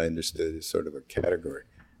later that I understood it's sort of a category.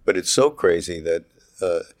 But it's so crazy that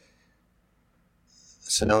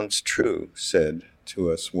Sounds True said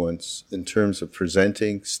to us once, in terms of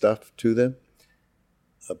presenting stuff to them,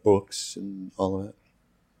 books and all of that,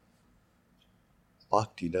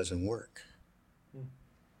 Bhakti doesn't work.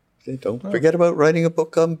 Okay, don't forget about writing a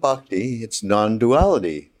book on Bhakti. It's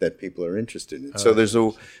non-duality that people are interested in. So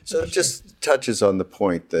it just touches on the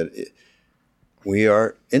point that we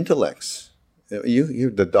are intellects.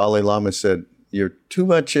 The Dalai Lama said, you're too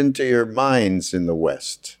much into your minds in the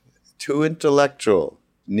West, too intellectual,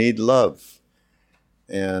 need love.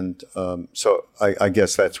 And so I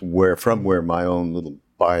guess that's where my own little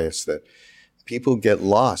bias, that people get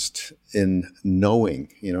lost in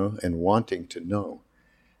knowing, and wanting to know.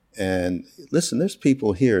 And listen, there's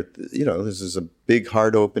people here, this is a big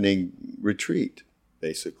heart-opening retreat,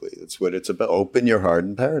 basically. That's what it's about. Open your heart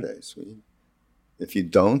in paradise. If you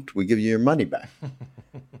don't, we give you your money back.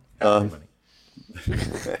 Money.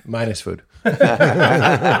 Minus food.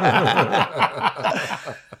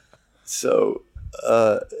 So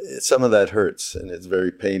some of that hurts, and it's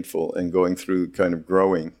very painful, and going through kind of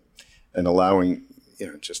growing and allowing,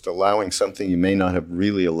 just allowing something you may not have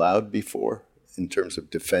really allowed before, in terms of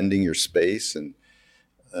defending your space and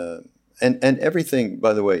everything.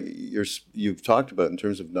 By the way, you've talked about in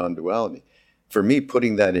terms of non-duality. for me,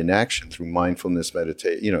 putting that in action through mindfulness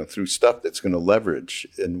meditation, through stuff that's going to leverage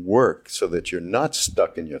and work so that you're not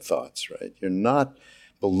stuck in your thoughts, right? You're not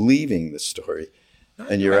believing the story.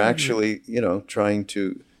 And you're actually, trying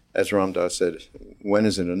to, as Ram Dass said, when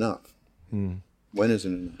is it enough? When is it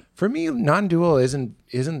enough? For me, non-dual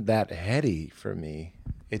isn't that heady for me.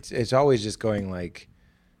 It's always just going like,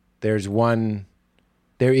 there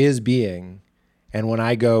is being, and when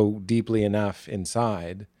I go deeply enough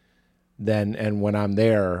inside, then, and when I'm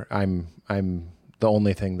there, I'm the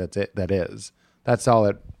only thing that is. That's all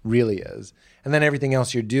it really is. And then everything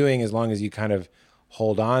else you're doing, as long as you kind of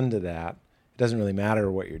hold on to that, it doesn't really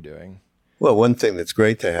matter what you're doing. Well, one thing that's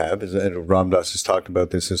great to have is, and Ram Dass has talked about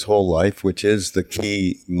this his whole life, which is the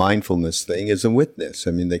key mindfulness thing, is a witness.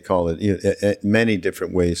 I mean, they call it many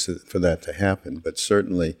different ways for that to happen, but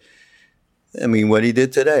certainly, I mean, what he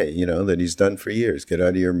did today, that he's done for years, get out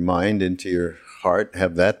of your mind into your heart,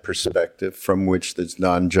 have that perspective from which there's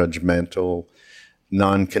non-judgmental,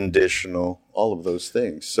 non-conditional, all of those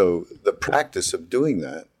things. So the practice of doing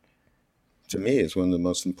that, to me, is one of the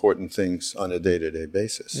most important things on a day-to-day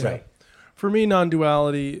basis. Yeah. Right. For me,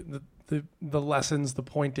 non-duality, the lessons, the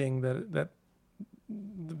pointing that the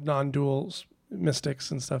non-dual mystics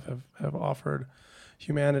and stuff have offered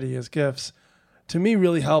humanity as gifts, to me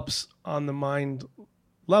really helps on the mind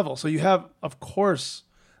level. So you have, of course,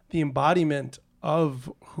 the embodiment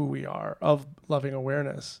of who we are, of loving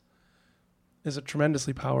awareness, is a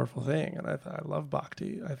tremendously powerful thing. And I love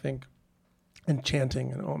bhakti, I think, and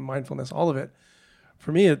chanting and mindfulness, all of it.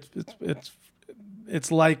 For me,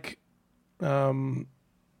 it's like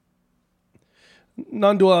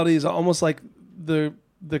non-duality is almost like the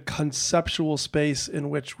conceptual space in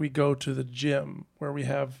which we go to the gym, where we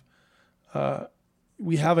have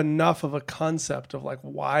enough of a concept of like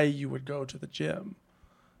why you would go to the gym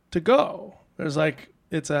to go. There's like,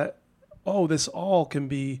 this all can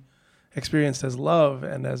be experienced as love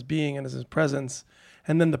and as being and as his presence.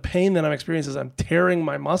 And then the pain that I'm experiencing is I'm tearing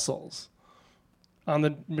my muscles on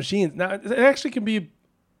the machines. Now, it actually can be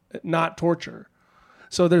not torture.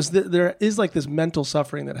 So there is like this mental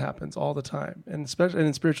suffering that happens all the time, and especially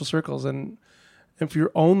in spiritual circles. And if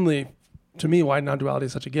you're only, to me, why non-duality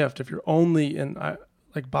is such a gift. If you're only in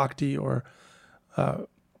like bhakti or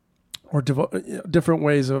different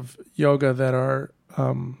ways of yoga that are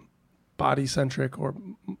body centric or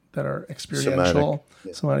that are experiential,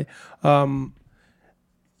 samadhi,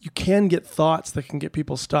 you can get thoughts that can get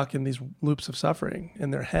people stuck in these loops of suffering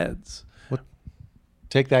in their heads.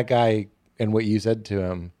 Take that guy and what you said to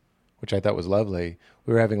him, which I thought was lovely.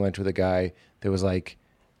 We were having lunch with a guy that was like,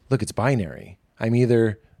 look, it's binary. I'm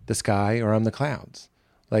either the sky or I'm the clouds.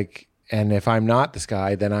 Like, and if I'm not the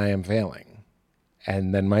sky, then I am failing.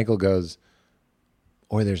 And then Michael goes,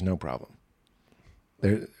 or there's no problem.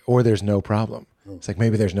 There's no problem. It's like,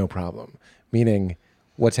 maybe there's no problem. Meaning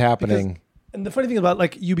what's happening. And the funny thing about,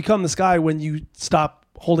 like, you become the sky when you stop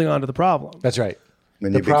holding on to the problem. That's right.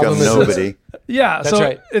 When you become nobody. Yeah, that's so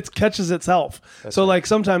right. It catches itself. That's so right. like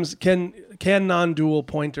sometimes can non-dual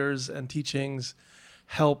pointers and teachings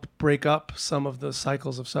help break up some of the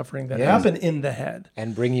cycles of suffering that happen in the head.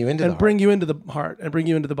 And bring you into the heart and bring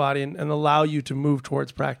you into the body and allow you to move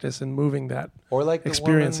towards practice and moving that or like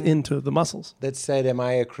experience into the muscles. That said, am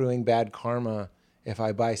I accruing bad karma if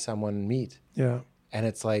I buy someone meat? Yeah. And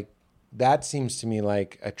it's like, that seems to me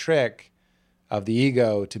like a trick of the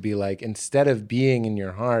ego to be like, instead of being in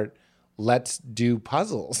your heart, let's do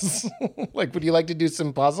puzzles. Like, would you like to do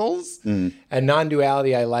some puzzles? And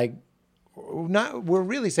non-duality, we're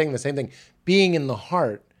really saying the same thing. Being in the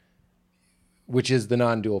heart, which is the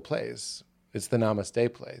non-dual place, it's the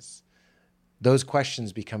namaste place. Those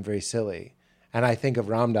questions become very silly. And I think of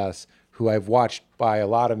Ram Dass, who I've watched buy a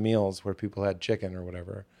lot of meals where people had chicken or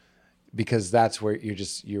whatever, because that's where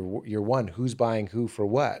you're one. Who's buying who for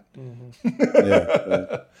what?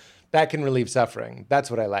 Mm-hmm. That can relieve suffering.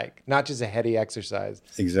 That's what I like. Not just a heady exercise.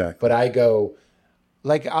 Exactly. But I go,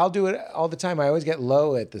 like, I'll do it all the time. I always get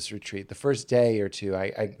low at this retreat. The first day or two,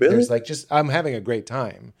 really? There's like I'm having a great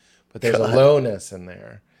time, but there's a lowness in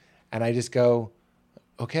there, and I just go,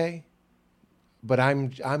 okay, but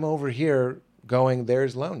I'm over here going,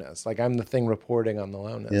 there's lowness. Like, I'm the thing reporting on the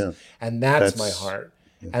lowness, and that's my heart.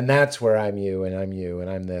 And that's where I'm you, and I'm you, and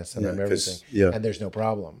I'm this, and I'm everything. And there's no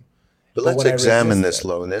problem. But let's examine this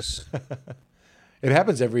lowness. It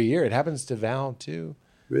happens every year. It happens to Val, too.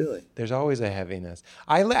 Really? There's always a heaviness.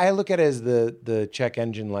 I look at it as the check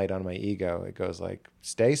engine light on my ego. It goes like,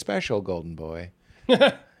 stay special, golden boy.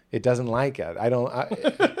 It doesn't like it.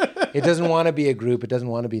 It doesn't want to be a group. It doesn't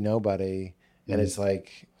want to be nobody. And it's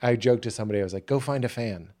like, I joked to somebody, I was like, go find a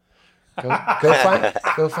fan.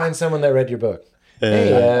 Go find someone that read your book.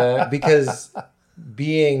 Hey, because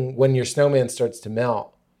when your snowman starts to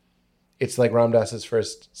melt, it's like Ram Dass's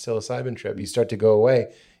first psilocybin trip. You start to go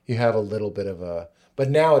away. You have a little bit of but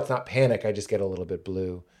now it's not panic. I just get a little bit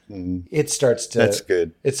blue. Mm-hmm. It starts to. That's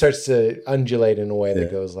good. It starts to undulate in a way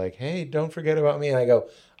that goes like, "Hey, don't forget about me." And I go,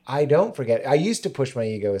 "I don't forget." I used to push my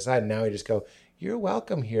ego aside. And now I just go, "You're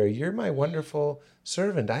welcome here. You're my wonderful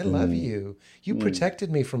servant. I love you. You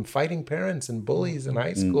protected me from fighting parents and bullies in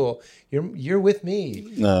high school. You're with me,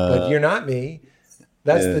 but you're not me."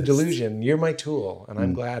 That's the delusion. You're my tool, and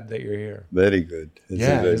I'm glad that you're here. Very good.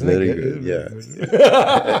 Isn't very it good? Yeah.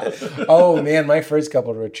 Oh, man, my first couple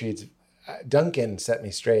of retreats, Duncan set me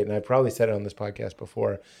straight, and I probably said it on this podcast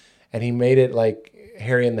before, and he made it like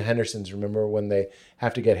Harry and the Hendersons. Remember when they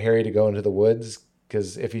have to get Harry to go into the woods?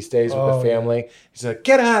 Because if he stays with the family, he's like,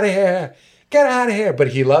 get out of here. Get out of here. But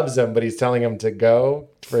he loves them, but he's telling them to go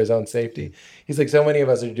for his own safety. He's like, so many of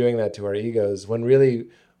us are doing that to our egos when really...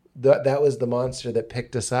 that was the monster that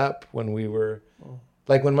picked us up when we were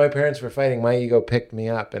like when my parents were fighting. My ego picked me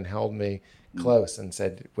up and held me close and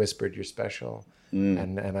whispered, "You're special,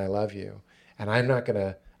 and I love you." And I'm not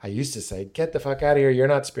gonna. I used to say, "Get the fuck out of here. You're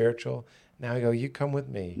not spiritual." Now I go, "You come with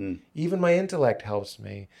me." Even my intellect helps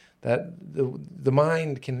me. That the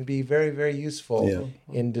mind can be very, very useful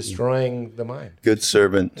in destroying the mind. Good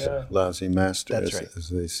servant, lousy master, That's right. as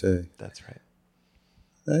they say. That's right.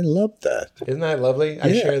 I love that. Isn't that lovely?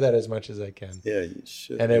 I share that as much as I can. Yeah, you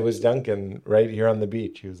should. And it was Duncan right here on the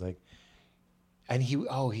beach. He was like, and he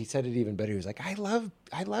said it even better. He was like, I love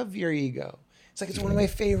your ego. It's like, it's one of my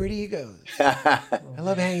favorite egos. I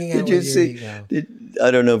love hanging out with your ego.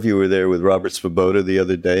 I don't know if you were there with Robert Svoboda the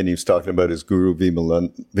other day, and he was talking about his guru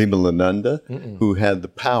Vimalananda, who had the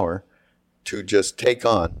power to just take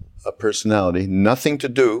on a personality, nothing to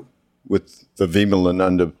do with the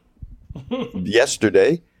Vimalananda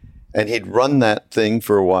yesterday, and he'd run that thing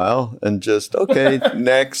for a while and just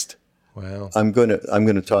next. Wow. I'm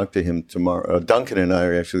gonna talk to him tomorrow. Duncan and I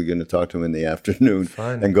are actually going to talk to him in the afternoon.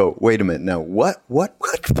 Fun. And go, wait a minute now, what are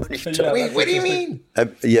you talking? Wait, what do you mean?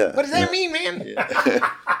 What does that mean, man? Yeah.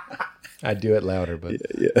 I'd do it louder, but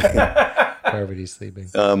Parvati's sleeping.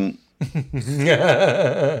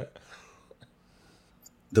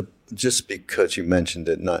 Just because you mentioned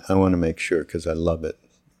it, I want to make sure because I love it.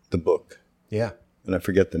 The book. Yeah. And I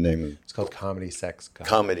forget the name of it. It's called Comedy Sex God.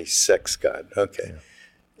 Comedy Sex God. Okay. Yeah.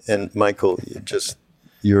 And Michael, we did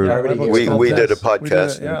a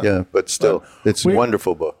podcast. But still, it's a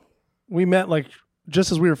wonderful book. We met like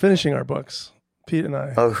just as we were finishing our books, Pete and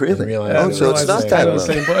I. Oh, really? So it's not that long. It's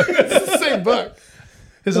the same book.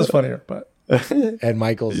 This is funnier, but. And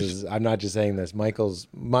Michael's is, I'm not just saying this,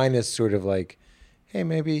 mine is sort of like, hey,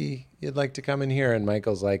 maybe you'd like to come in here. And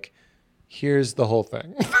Michael's like, here's the whole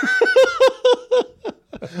thing.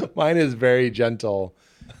 Mine is very gentle.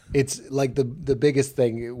 It's like the biggest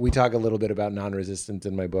thing. We talk a little bit about non-resistance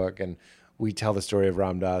in my book, and we tell the story of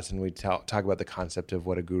Ram Dass, and we talk about the concept of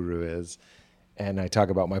what a guru is. And I talk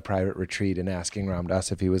about my private retreat and asking Ram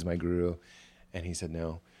Dass if he was my guru, and he said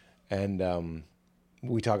no. And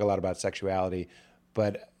we talk a lot about sexuality,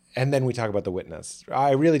 and then we talk about the witness.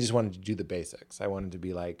 I really just wanted to do the basics. I wanted to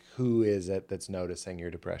be like, who is it that's noticing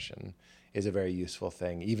your depression? Is a very useful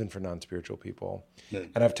thing, even for non-spiritual people. Yeah.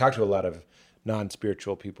 And I've talked to a lot of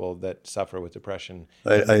non-spiritual people that suffer with depression.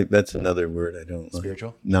 That's another word I don't like.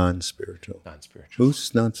 Spiritual? Non-spiritual. Non-spiritual.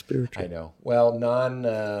 Who's non-spiritual? I know. Well,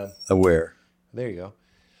 aware. There you go.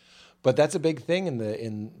 But that's a big thing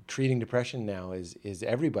in treating depression now is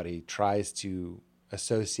everybody tries to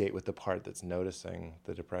associate with the part that's noticing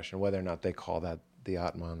the depression, whether or not they call that the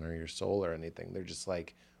Atman or your soul or anything. They're just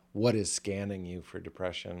like, what is scanning you for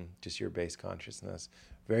depression? Just your base consciousness.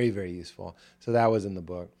 Very, very useful. So that was in the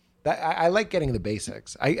book. I like getting the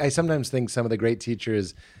basics. I sometimes think some of the great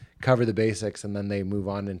teachers cover the basics and then they move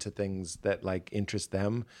on into things that like interest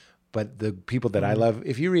them. But the people that I love,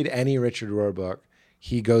 if you read any Richard Rohr book,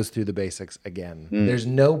 he goes through the basics again. There's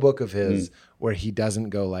no book of his where he doesn't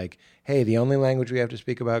go like, hey, the only language we have to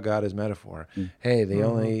speak about God is metaphor. Hey,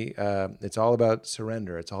 it's all about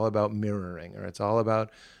surrender. It's all about mirroring, or it's all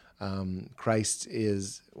about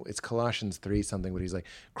it's Colossians 3 something, but he's like,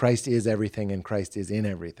 Christ is everything and Christ is in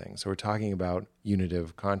everything. So we're talking about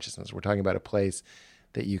unitive consciousness. We're talking about a place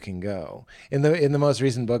that you can go. In the most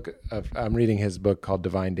recent book, I'm reading his book called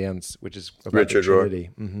Divine Dance, which is about Richard Rohr.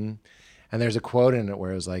 Mm-hmm. And there's a quote in it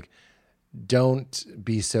where it was like, don't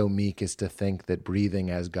be so meek as to think that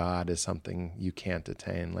breathing as God is something you can't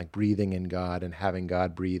attain, like breathing in God and having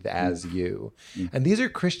God breathe as you. And these are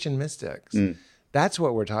Christian mystics That's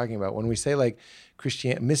what we're talking about. When we say like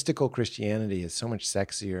mystical Christianity is so much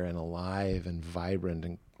sexier and alive and vibrant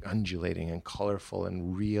and undulating and colorful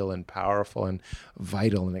and real and powerful and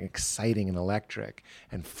vital and exciting and electric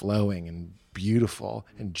and flowing and beautiful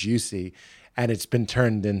and juicy. And it's been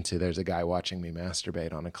turned into, there's a guy watching me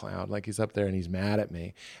masturbate on a cloud. Like he's up there and he's mad at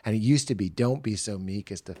me. And it used to be, don't be so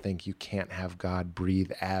meek as to think you can't have God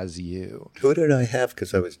breathe as you. Who did I have?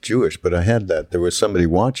 Because I was Jewish, but I had that. There was somebody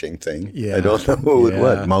watching thing. Yeah. I don't know who it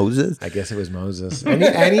was. Moses? I guess it was Moses.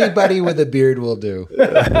 Anybody with a beard will do.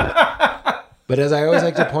 But as I always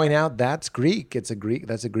like to point out, that's Greek. That's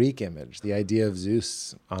a Greek image. The idea of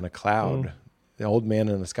Zeus on a cloud. The old man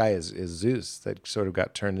in the sky is Zeus that sort of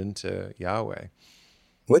got turned into Yahweh.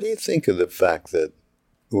 What do you think of the fact that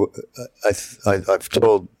I've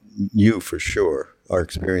told you for sure our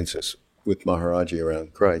experiences with Maharaji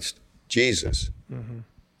around Christ, Jesus. Mm-hmm.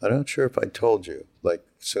 I'm not sure if I told you. Like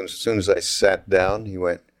as soon as I sat down, he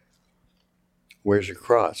went, "Where's your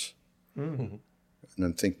cross?" Mm-hmm. And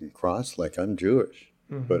I'm thinking, cross? Like I'm Jewish.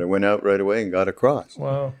 Mm-hmm. But I went out right away and got a cross.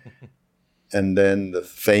 Wow. And then the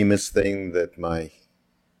famous thing that my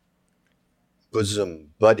bosom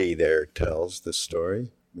buddy there tells, the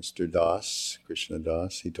story, Mr. Das, Krishna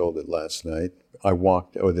Das, he told it last night.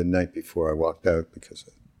 The night before I walked out because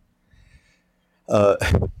I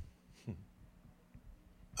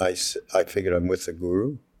figured I'm with the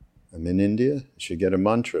guru. I'm in India. I should get a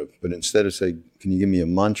mantra. But instead of saying, "Can you give me a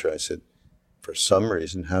mantra?" I said, for some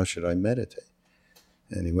reason, how should I meditate?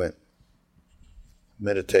 And he went,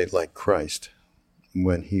 meditate like Christ.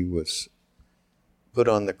 When he was put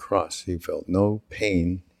on the cross, he felt no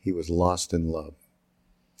pain. He was lost in love.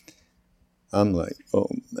 I'm like, oh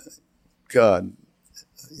my God.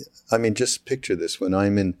 I mean, just picture this. When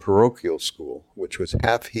I'm in parochial school, which was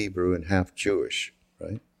half Hebrew and half Jewish,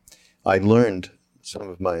 right? I learned some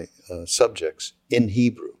of my subjects in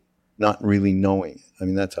Hebrew, not really knowing it. I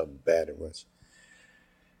mean, that's how bad it was.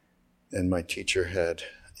 And my teacher had,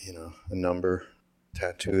 a number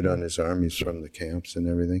tattooed on his arm. He's from the camps and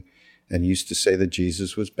everything. And he used to say that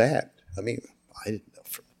Jesus was bad. I mean, I didn't know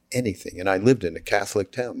from anything. And I lived in a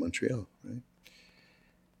Catholic town, Montreal, right?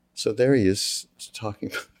 So there he is talking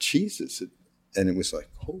about Jesus. And it was like,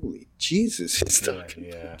 holy, Jesus is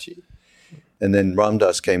talking about Jesus. And then Ram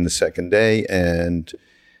Dass came the second day, and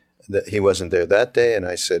he wasn't there that day. And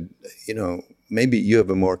I said, maybe you have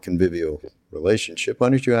a more convivial relationship. Why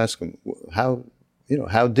don't you ask him, how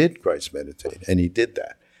did Christ meditate? And he did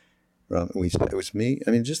that. We said, it was me.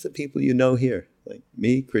 I mean, just the people here, like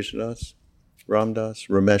me, Krishna Das, Ram Dass,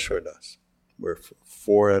 Rameshwar Das. We're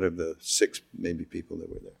 4 out of the 6 maybe people that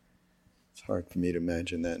were there. It's hard for me to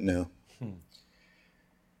imagine that now.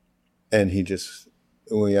 And he just,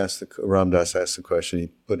 when Ram Dass asked the question,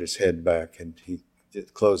 he put his head back and he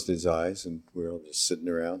closed his eyes, and we were all just sitting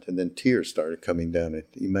around. And then tears started coming down.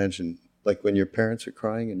 Imagine, like when your parents are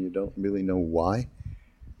crying and you don't really know why.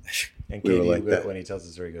 And Katie, when he tells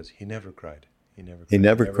the story, he goes, he never cried. He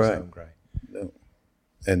never cried. Saw him cry. No.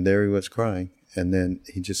 And there he was crying. And then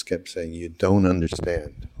he just kept saying, you don't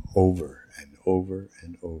understand, over and over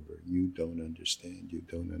and over. You don't understand. You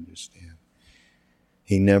don't understand.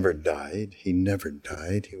 He never died. He never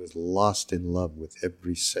died. He was lost in love with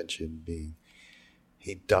every sentient being.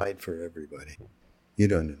 He died for everybody. You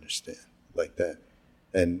don't understand. Like that.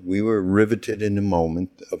 And we were riveted in the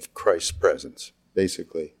moment of Christ's presence,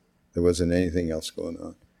 basically. There wasn't anything else going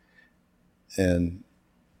on. And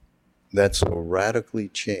that so radically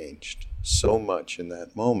changed so much in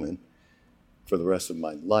that moment for the rest of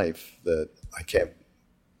my life that I can't,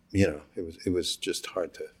 it was just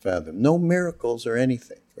hard to fathom. No miracles or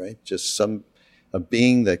anything, right? Just a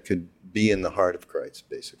being that could be in the heart of Christ,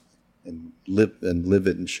 basically, and live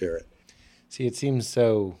it and share it. See, it seems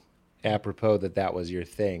so apropos that was your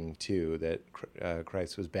thing too, that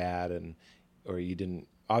Christ was bad, or you didn't.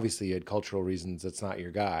 Obviously, you had cultural reasons. That's not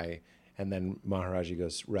your guy. And then Maharaji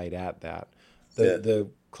goes right at that. The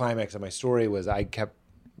climax of my story was I kept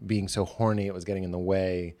being so horny it was getting in the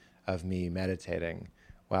way of me meditating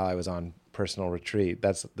while I was on personal retreat.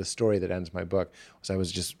 That's the story that ends my book. Was I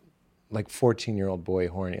was just like 14-year-old boy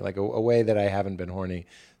horny, like a way that I haven't been horny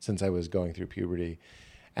since I was going through puberty.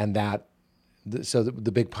 And so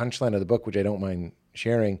the big punchline of the book, which I don't mind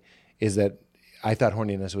sharing, is that I thought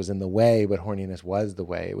horniness was in the way, but horniness was the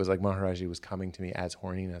way. It was like Maharaji was coming to me as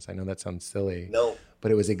horniness. I know that sounds silly. No. But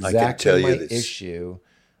it was exactly my issue.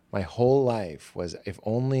 My whole life was, if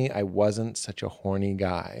only I wasn't such a horny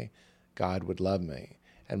guy, God would love me.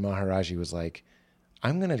 And Maharaji was like,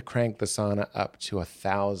 I'm going to crank the sauna up to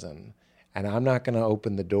 1,000, and I'm not going to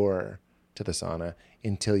open the door to the sauna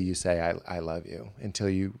until you say, I love you, until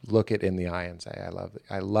you look it in the eye and say,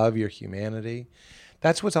 I love your humanity.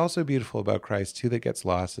 That's what's also beautiful about Christ too, that gets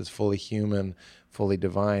lost, is fully human, fully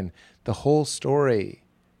divine. The whole story,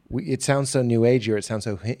 it sounds so New Age, or it sounds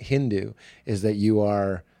so Hindu, is that you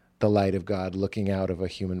are the light of God looking out of a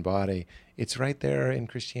human body. It's right there in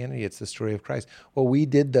Christianity. It's the story of Christ. What we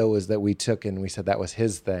did, though, is that we took and we said that was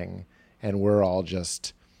his thing, and we're all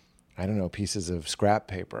just, I don't know, pieces of scrap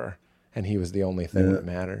paper, and he was the only thing that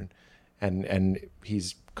mattered. And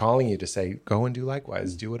he's calling you to say, go and do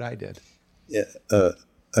likewise. Do what I did. Yeah.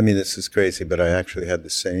 I mean, this is crazy, but I actually had the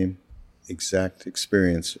same exact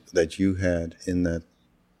experience that you had in that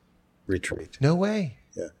retreat. No way.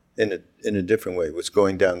 Yeah. In a different way. It was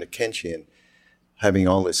going down to Kenchi and having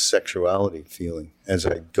all this sexuality feeling as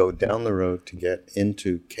I go down the road to get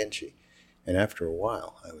into Kenchi. And after a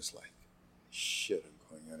while, I was like, shit,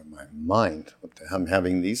 I'm going out of my mind. I'm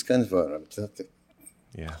having these kinds of...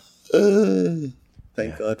 Yeah.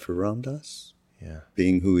 Thank God for Ram Dass. Yeah.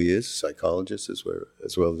 Being who he is, psychologist as well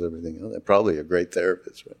as everything else. And probably a great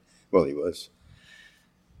therapist, right? Well, he was.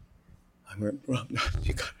 I went, Ram Dass,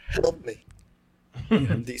 you got to help me. You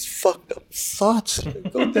have these fucked up thoughts.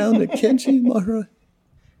 Go down to Kenchi Maharaj.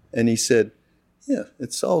 And he said, yeah,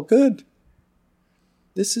 it's all good.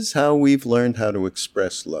 This is how we've learned how to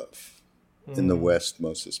express love, in the West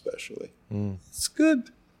most especially. It's good.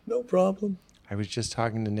 No problem. I was just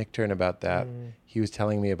talking to Nick Turn about that. He was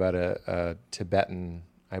telling me about a Tibetan,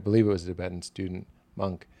 I believe it was a Tibetan student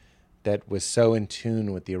monk, that was so in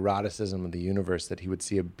tune with the eroticism of the universe that he would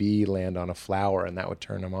see a bee land on a flower and that would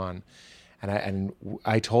turn him on. And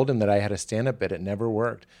I told him that I had a stand-up bit. It never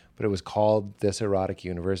worked, but it was called This Erotic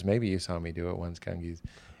Universe. Maybe you saw me do it once, Gungis.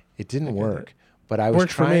 It didn't work, but I was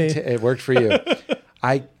trying to. It worked for you.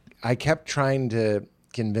 I kept trying to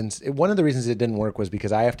convince. One of the reasons it didn't work was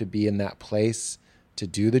because I have to be in that place to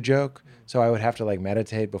do the joke. So I would have to like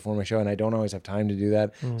meditate before my show, and I don't always have time to do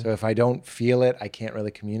that. So if I don't feel it, I can't really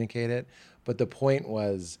communicate it. But the point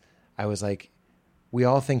was, I was like, we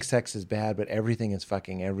all think sex is bad, but everything is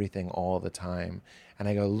fucking everything all the time. And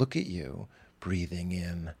I go, look at you, breathing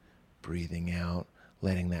in, breathing out,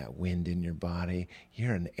 letting that wind in your body.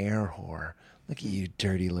 You're an air whore. Look at you,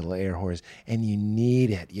 dirty little air whores. And you need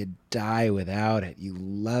it. You die without it. You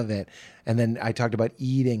love it. And then I talked about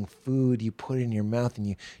eating food. You put it in your mouth and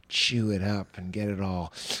you chew it up and get it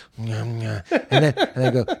all. And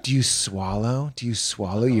I go, do you swallow? Do you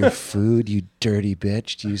swallow your food, you dirty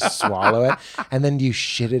bitch? Do you swallow it? And then do you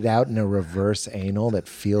shit it out in a reverse anal that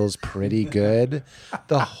feels pretty good?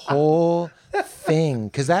 The whole thing.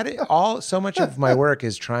 Because so much of my work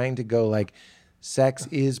is trying to go like, sex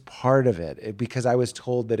is part of it, because I was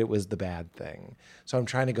told that it was the bad thing. So I'm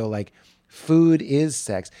trying to go like, food is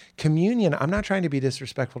sex. Communion, I'm not trying to be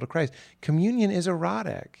disrespectful to Christ. Communion is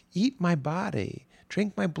erotic. Eat my body.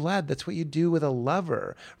 Drink my blood. That's what you do with a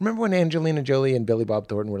lover. Remember when Angelina Jolie and Billy Bob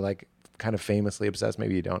Thornton were like kind of famously obsessed,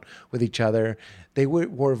 maybe you don't, with each other? They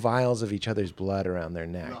wore vials of each other's blood around their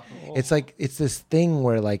neck. No. It's like, it's this thing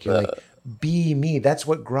where like, you're like, be me. That's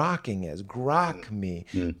what grokking is. Grok me.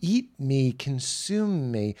 Eat me.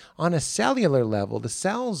 Consume me. On a cellular level, the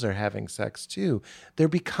cells are having sex too. They're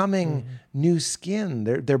becoming new skin.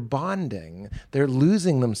 They're bonding. They're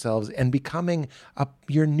losing themselves and becoming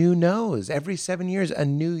your new nose. Every 7 years, a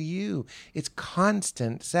new you. It's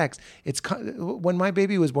constant sex. When my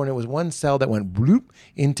baby was born, it was one cell that went bloop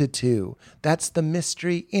into two. That's the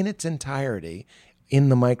mystery in its entirety in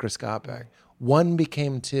the microscopic. One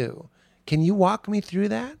became two. Can you walk me through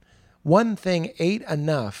that? One thing ate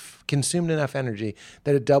enough, consumed enough energy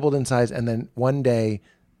that it doubled in size, and then one day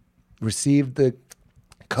received the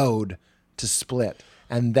code to split.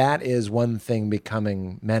 And that is one thing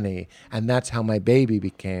becoming many. And that's how my baby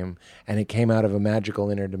became. And it came out of a magical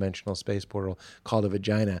interdimensional space portal called a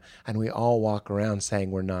vagina. And we all walk around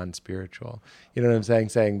saying we're non-spiritual. You know what I'm saying?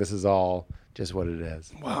 Saying this is all just what it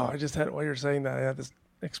is. Wow, while you're saying that, I had this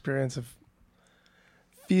experience of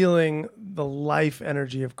feeling the life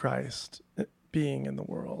energy of Christ being in the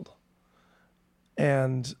world.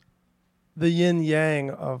 And the yin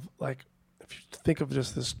yang of, like, if you think of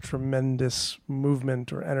just this tremendous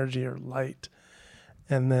movement or energy or light,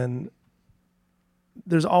 and then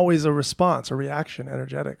there's always a response, a reaction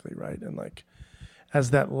energetically, right? And like,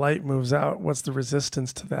 as that light moves out, what's the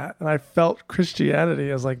resistance to that? And I felt Christianity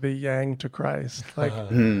as like the yang to Christ, like,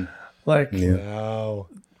 Wow.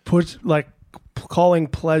 Calling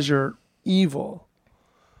pleasure evil,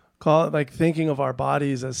 thinking of our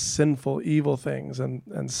bodies as sinful, evil things,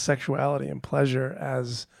 and sexuality and pleasure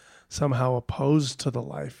as somehow opposed to the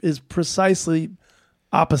life is precisely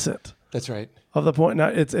opposite. That's right. Of the point, now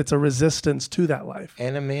it's a resistance to that life.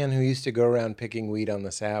 And a man who used to go around picking weed on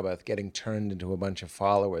the Sabbath, getting turned into a bunch of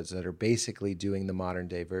followers that are basically doing the modern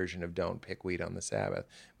day version of don't pick weed on the Sabbath,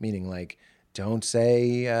 meaning like don't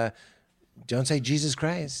say Jesus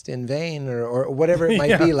Christ in vain or whatever it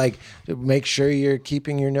might be. Like make sure you're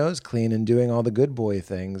keeping your nose clean and doing all the good boy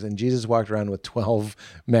things. And Jesus walked around with 12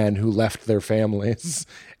 men who left their families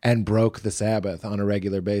and broke the Sabbath on a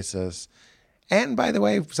regular basis. And by the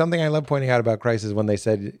way, something I love pointing out about Christ is when they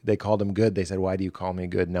called him good, they said, why do you call me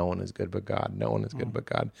good? No one is good but God. No one is good but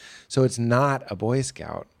God. So it's not a Boy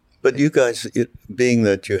Scout. But you guys, being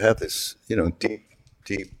that you have this, deep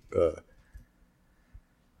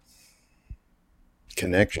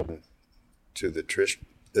connection to the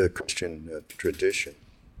Christian tradition.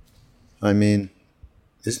 I mean,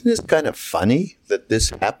 isn't this kind of funny that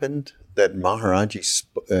this happened? That Maharaji,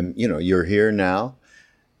 you're here now.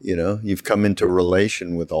 You've come into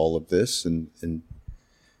relation with all of this in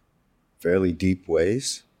fairly deep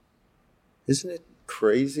ways. Isn't it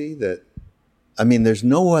crazy that, there's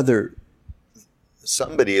no other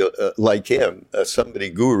somebody like him, somebody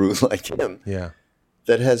guru like him,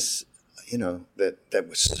 that has, that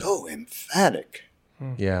was so emphatic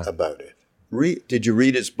about it. Did you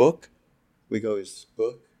read his book? His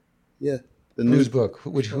book? Yeah. Whose book?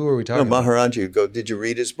 Who are we talking about? Maharaji. Did you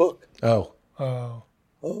read his book? Oh,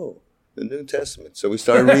 the New Testament. So we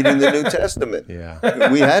started reading the New Testament.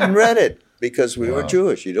 Yeah. We hadn't read it because we were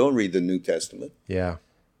Jewish. You don't read the New Testament. Yeah.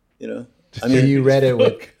 You read it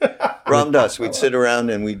with Ram Dass. We'd sit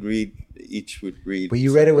around and each would read. But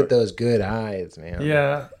you read it with those good eyes, man.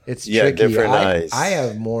 Yeah. It's tricky. Different eyes. I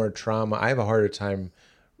have more trauma. I have a harder time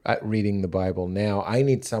at reading the Bible now. I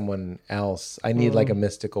need someone else. I need like a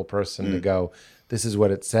mystical person to go, this is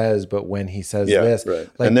what it says, but when he says this. Right.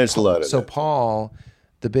 Like, and there's a lot of So that. Paul,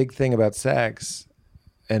 the big thing about sex,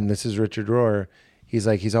 and this is Richard Rohr,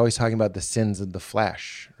 he's always talking about the sins of the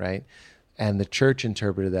flesh, right? And the church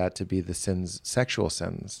interpreted that to be the sins, sexual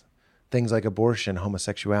sins. Things like abortion,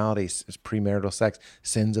 homosexuality, premarital sex,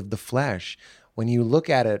 sins of the flesh. When you look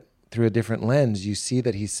at it through a different lens, you see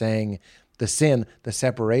that he's saying the sin, the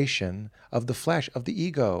separation of the flesh, of the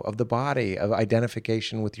ego, of the body, of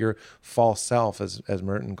identification with your false self, as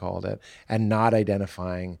Merton called it, and not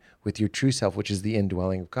identifying with your true self, which is the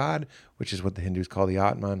indwelling of God, which is what the Hindus call the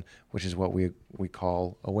Atman, which is what we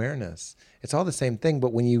call awareness. It's all the same thing,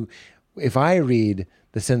 but if I read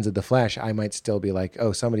the sins of the flesh, I might still be like,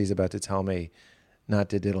 oh, somebody's about to tell me not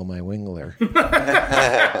to diddle my wingler.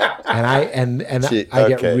 and I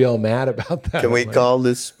get real mad about that. Can we call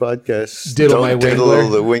this podcast Diddle My Wingler? Diddle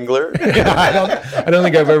the Wingler? I don't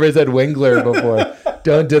think I've ever said wingler before.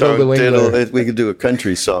 Don't diddle the wingler. We could do a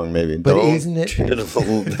country song maybe. But isn't it? Diddle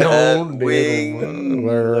that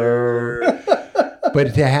wingler.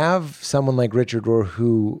 But to have someone like Richard Rohr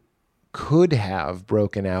who could have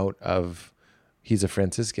broken out of, he's a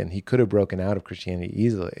Franciscan, he could have broken out of Christianity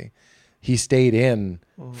easily. He stayed in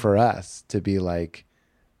for us to be like,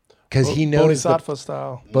 because he knows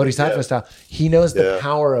Bodhisattva style. He knows the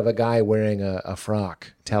power of a guy wearing a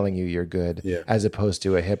frock telling you you're good, as opposed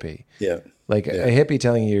to a hippie. Yeah. A hippie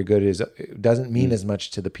telling you you're good doesn't mean as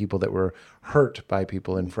much to the people that were hurt by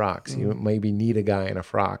people in frocks. You maybe need a guy in a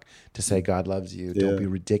frock to say God loves you. Don't be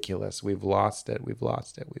ridiculous. We've lost it.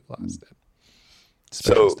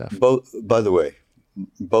 Special stuff. By the way,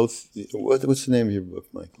 what's the name of your book,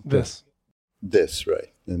 Michael? This,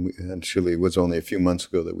 right. And actually, it was only a few months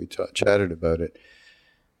ago that we chatted about it.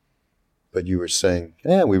 But you were saying,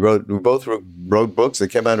 we both wrote books that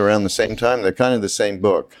came out around the same time. They're kind of the same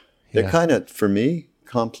book. They're kind of, for me,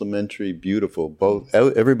 complementary, beautiful. Both.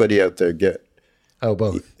 Everybody out there get both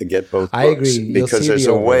books. I agree. Because there's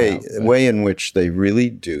a way in which they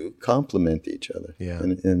really do complement each other. Yeah.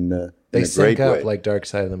 They sync up way. like Dark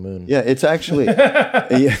Side of the Moon. Yeah, it's actually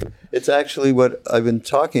it's actually what I've been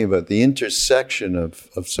talking about, the intersection of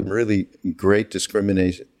some really great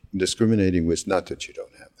discriminating with, not that you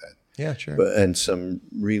don't have that. Yeah, sure. And some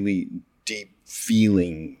really deep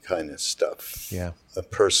feeling kind of stuff. Yeah. A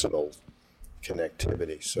personal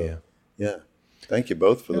connectivity. So thank you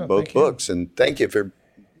both for both books. And thank you for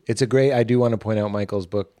I do want to point out Michael's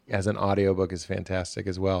book as an audiobook is fantastic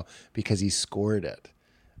as well, because he scored it.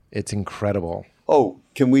 It's incredible. Oh,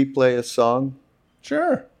 can we play a song?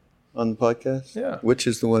 Sure. On the podcast? Yeah. Which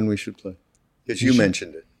is the one we should play? Because you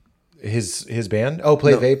mentioned it. His band? Oh,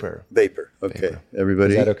 play Vapor. Vapor. Okay. Vapor.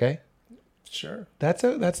 Everybody. Is that okay? Sure. That's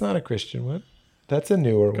not a Christian one. That's a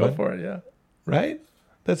newer one. Go for it, yeah. Right?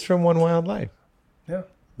 That's from One Wild Life. Yeah.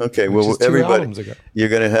 Okay, well, everybody, you're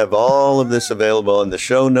going to have all of this available in the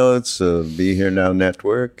show notes of Be Here Now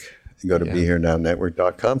Network. Go to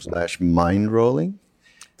BeHereNowNetwork.com/mindrolling.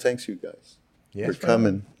 Thanks, you guys, for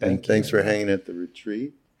coming. Thanks for hanging at the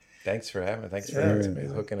retreat. Thanks for having me. Thanks for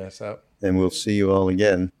hooking us up. And we'll see you all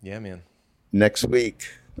again. Yeah, man. Next week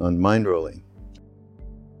on Mindrolling.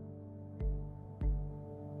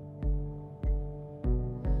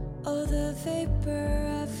 Oh, the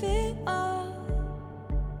vapor of it all.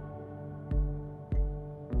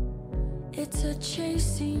 It's a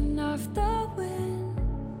chasing of the wind,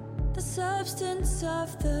 the substance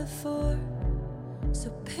of the form, so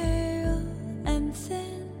pale and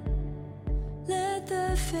thin. Let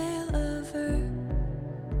the veil of her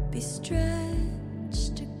be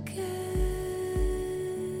stretched again.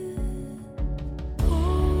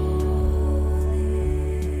 Holy,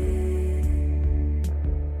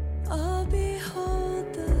 oh,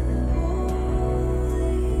 behold the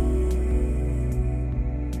holy.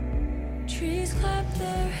 Trees clap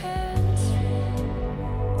their hands for you,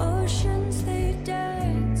 oceans they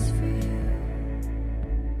dance for you.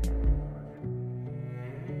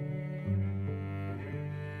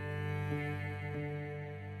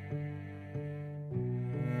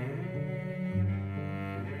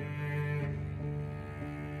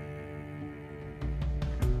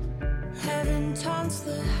 Heaven taunts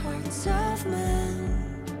the hearts of men.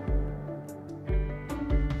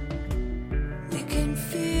 They can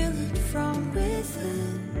feel it from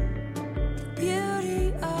within. The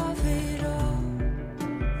beauty of it all,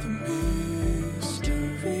 the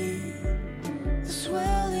mystery, the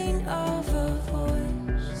swelling of a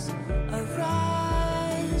voice, a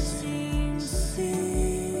rising sea.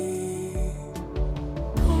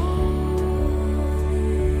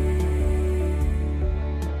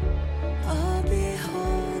 Oh,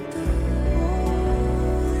 behold the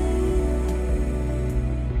holy.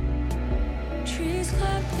 Trees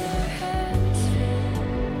clap their hands for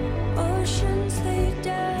you, oceans they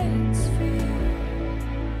dance for you.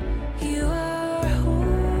 You are holy,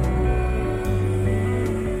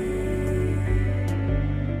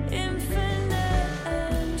 infinite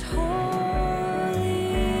and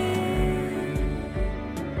holy.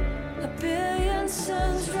 A billion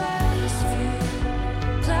suns rise for you,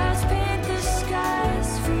 clouds paint the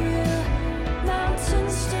skies for you,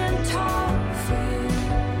 mountains stand tall for you,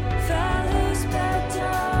 valleys bow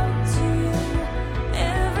down to you,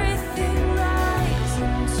 everything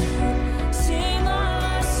rising to sing all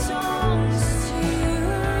our songs to you.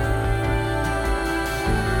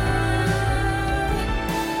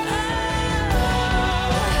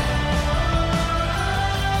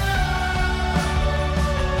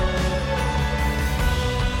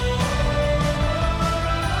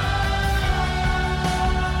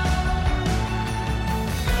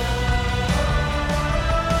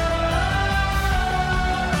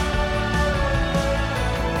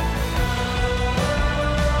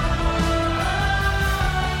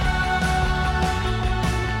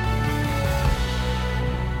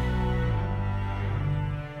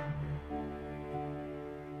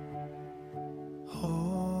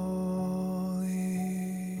 Holy,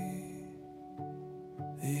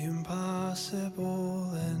 the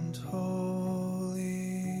impossible and holy.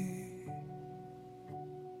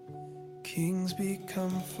 Kings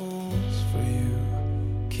become fools for you,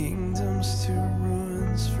 kingdoms to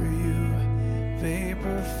ruins for you.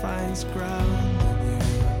 Vapor finds ground in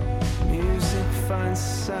you, music finds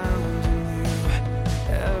sound in you.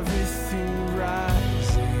 Everything rises.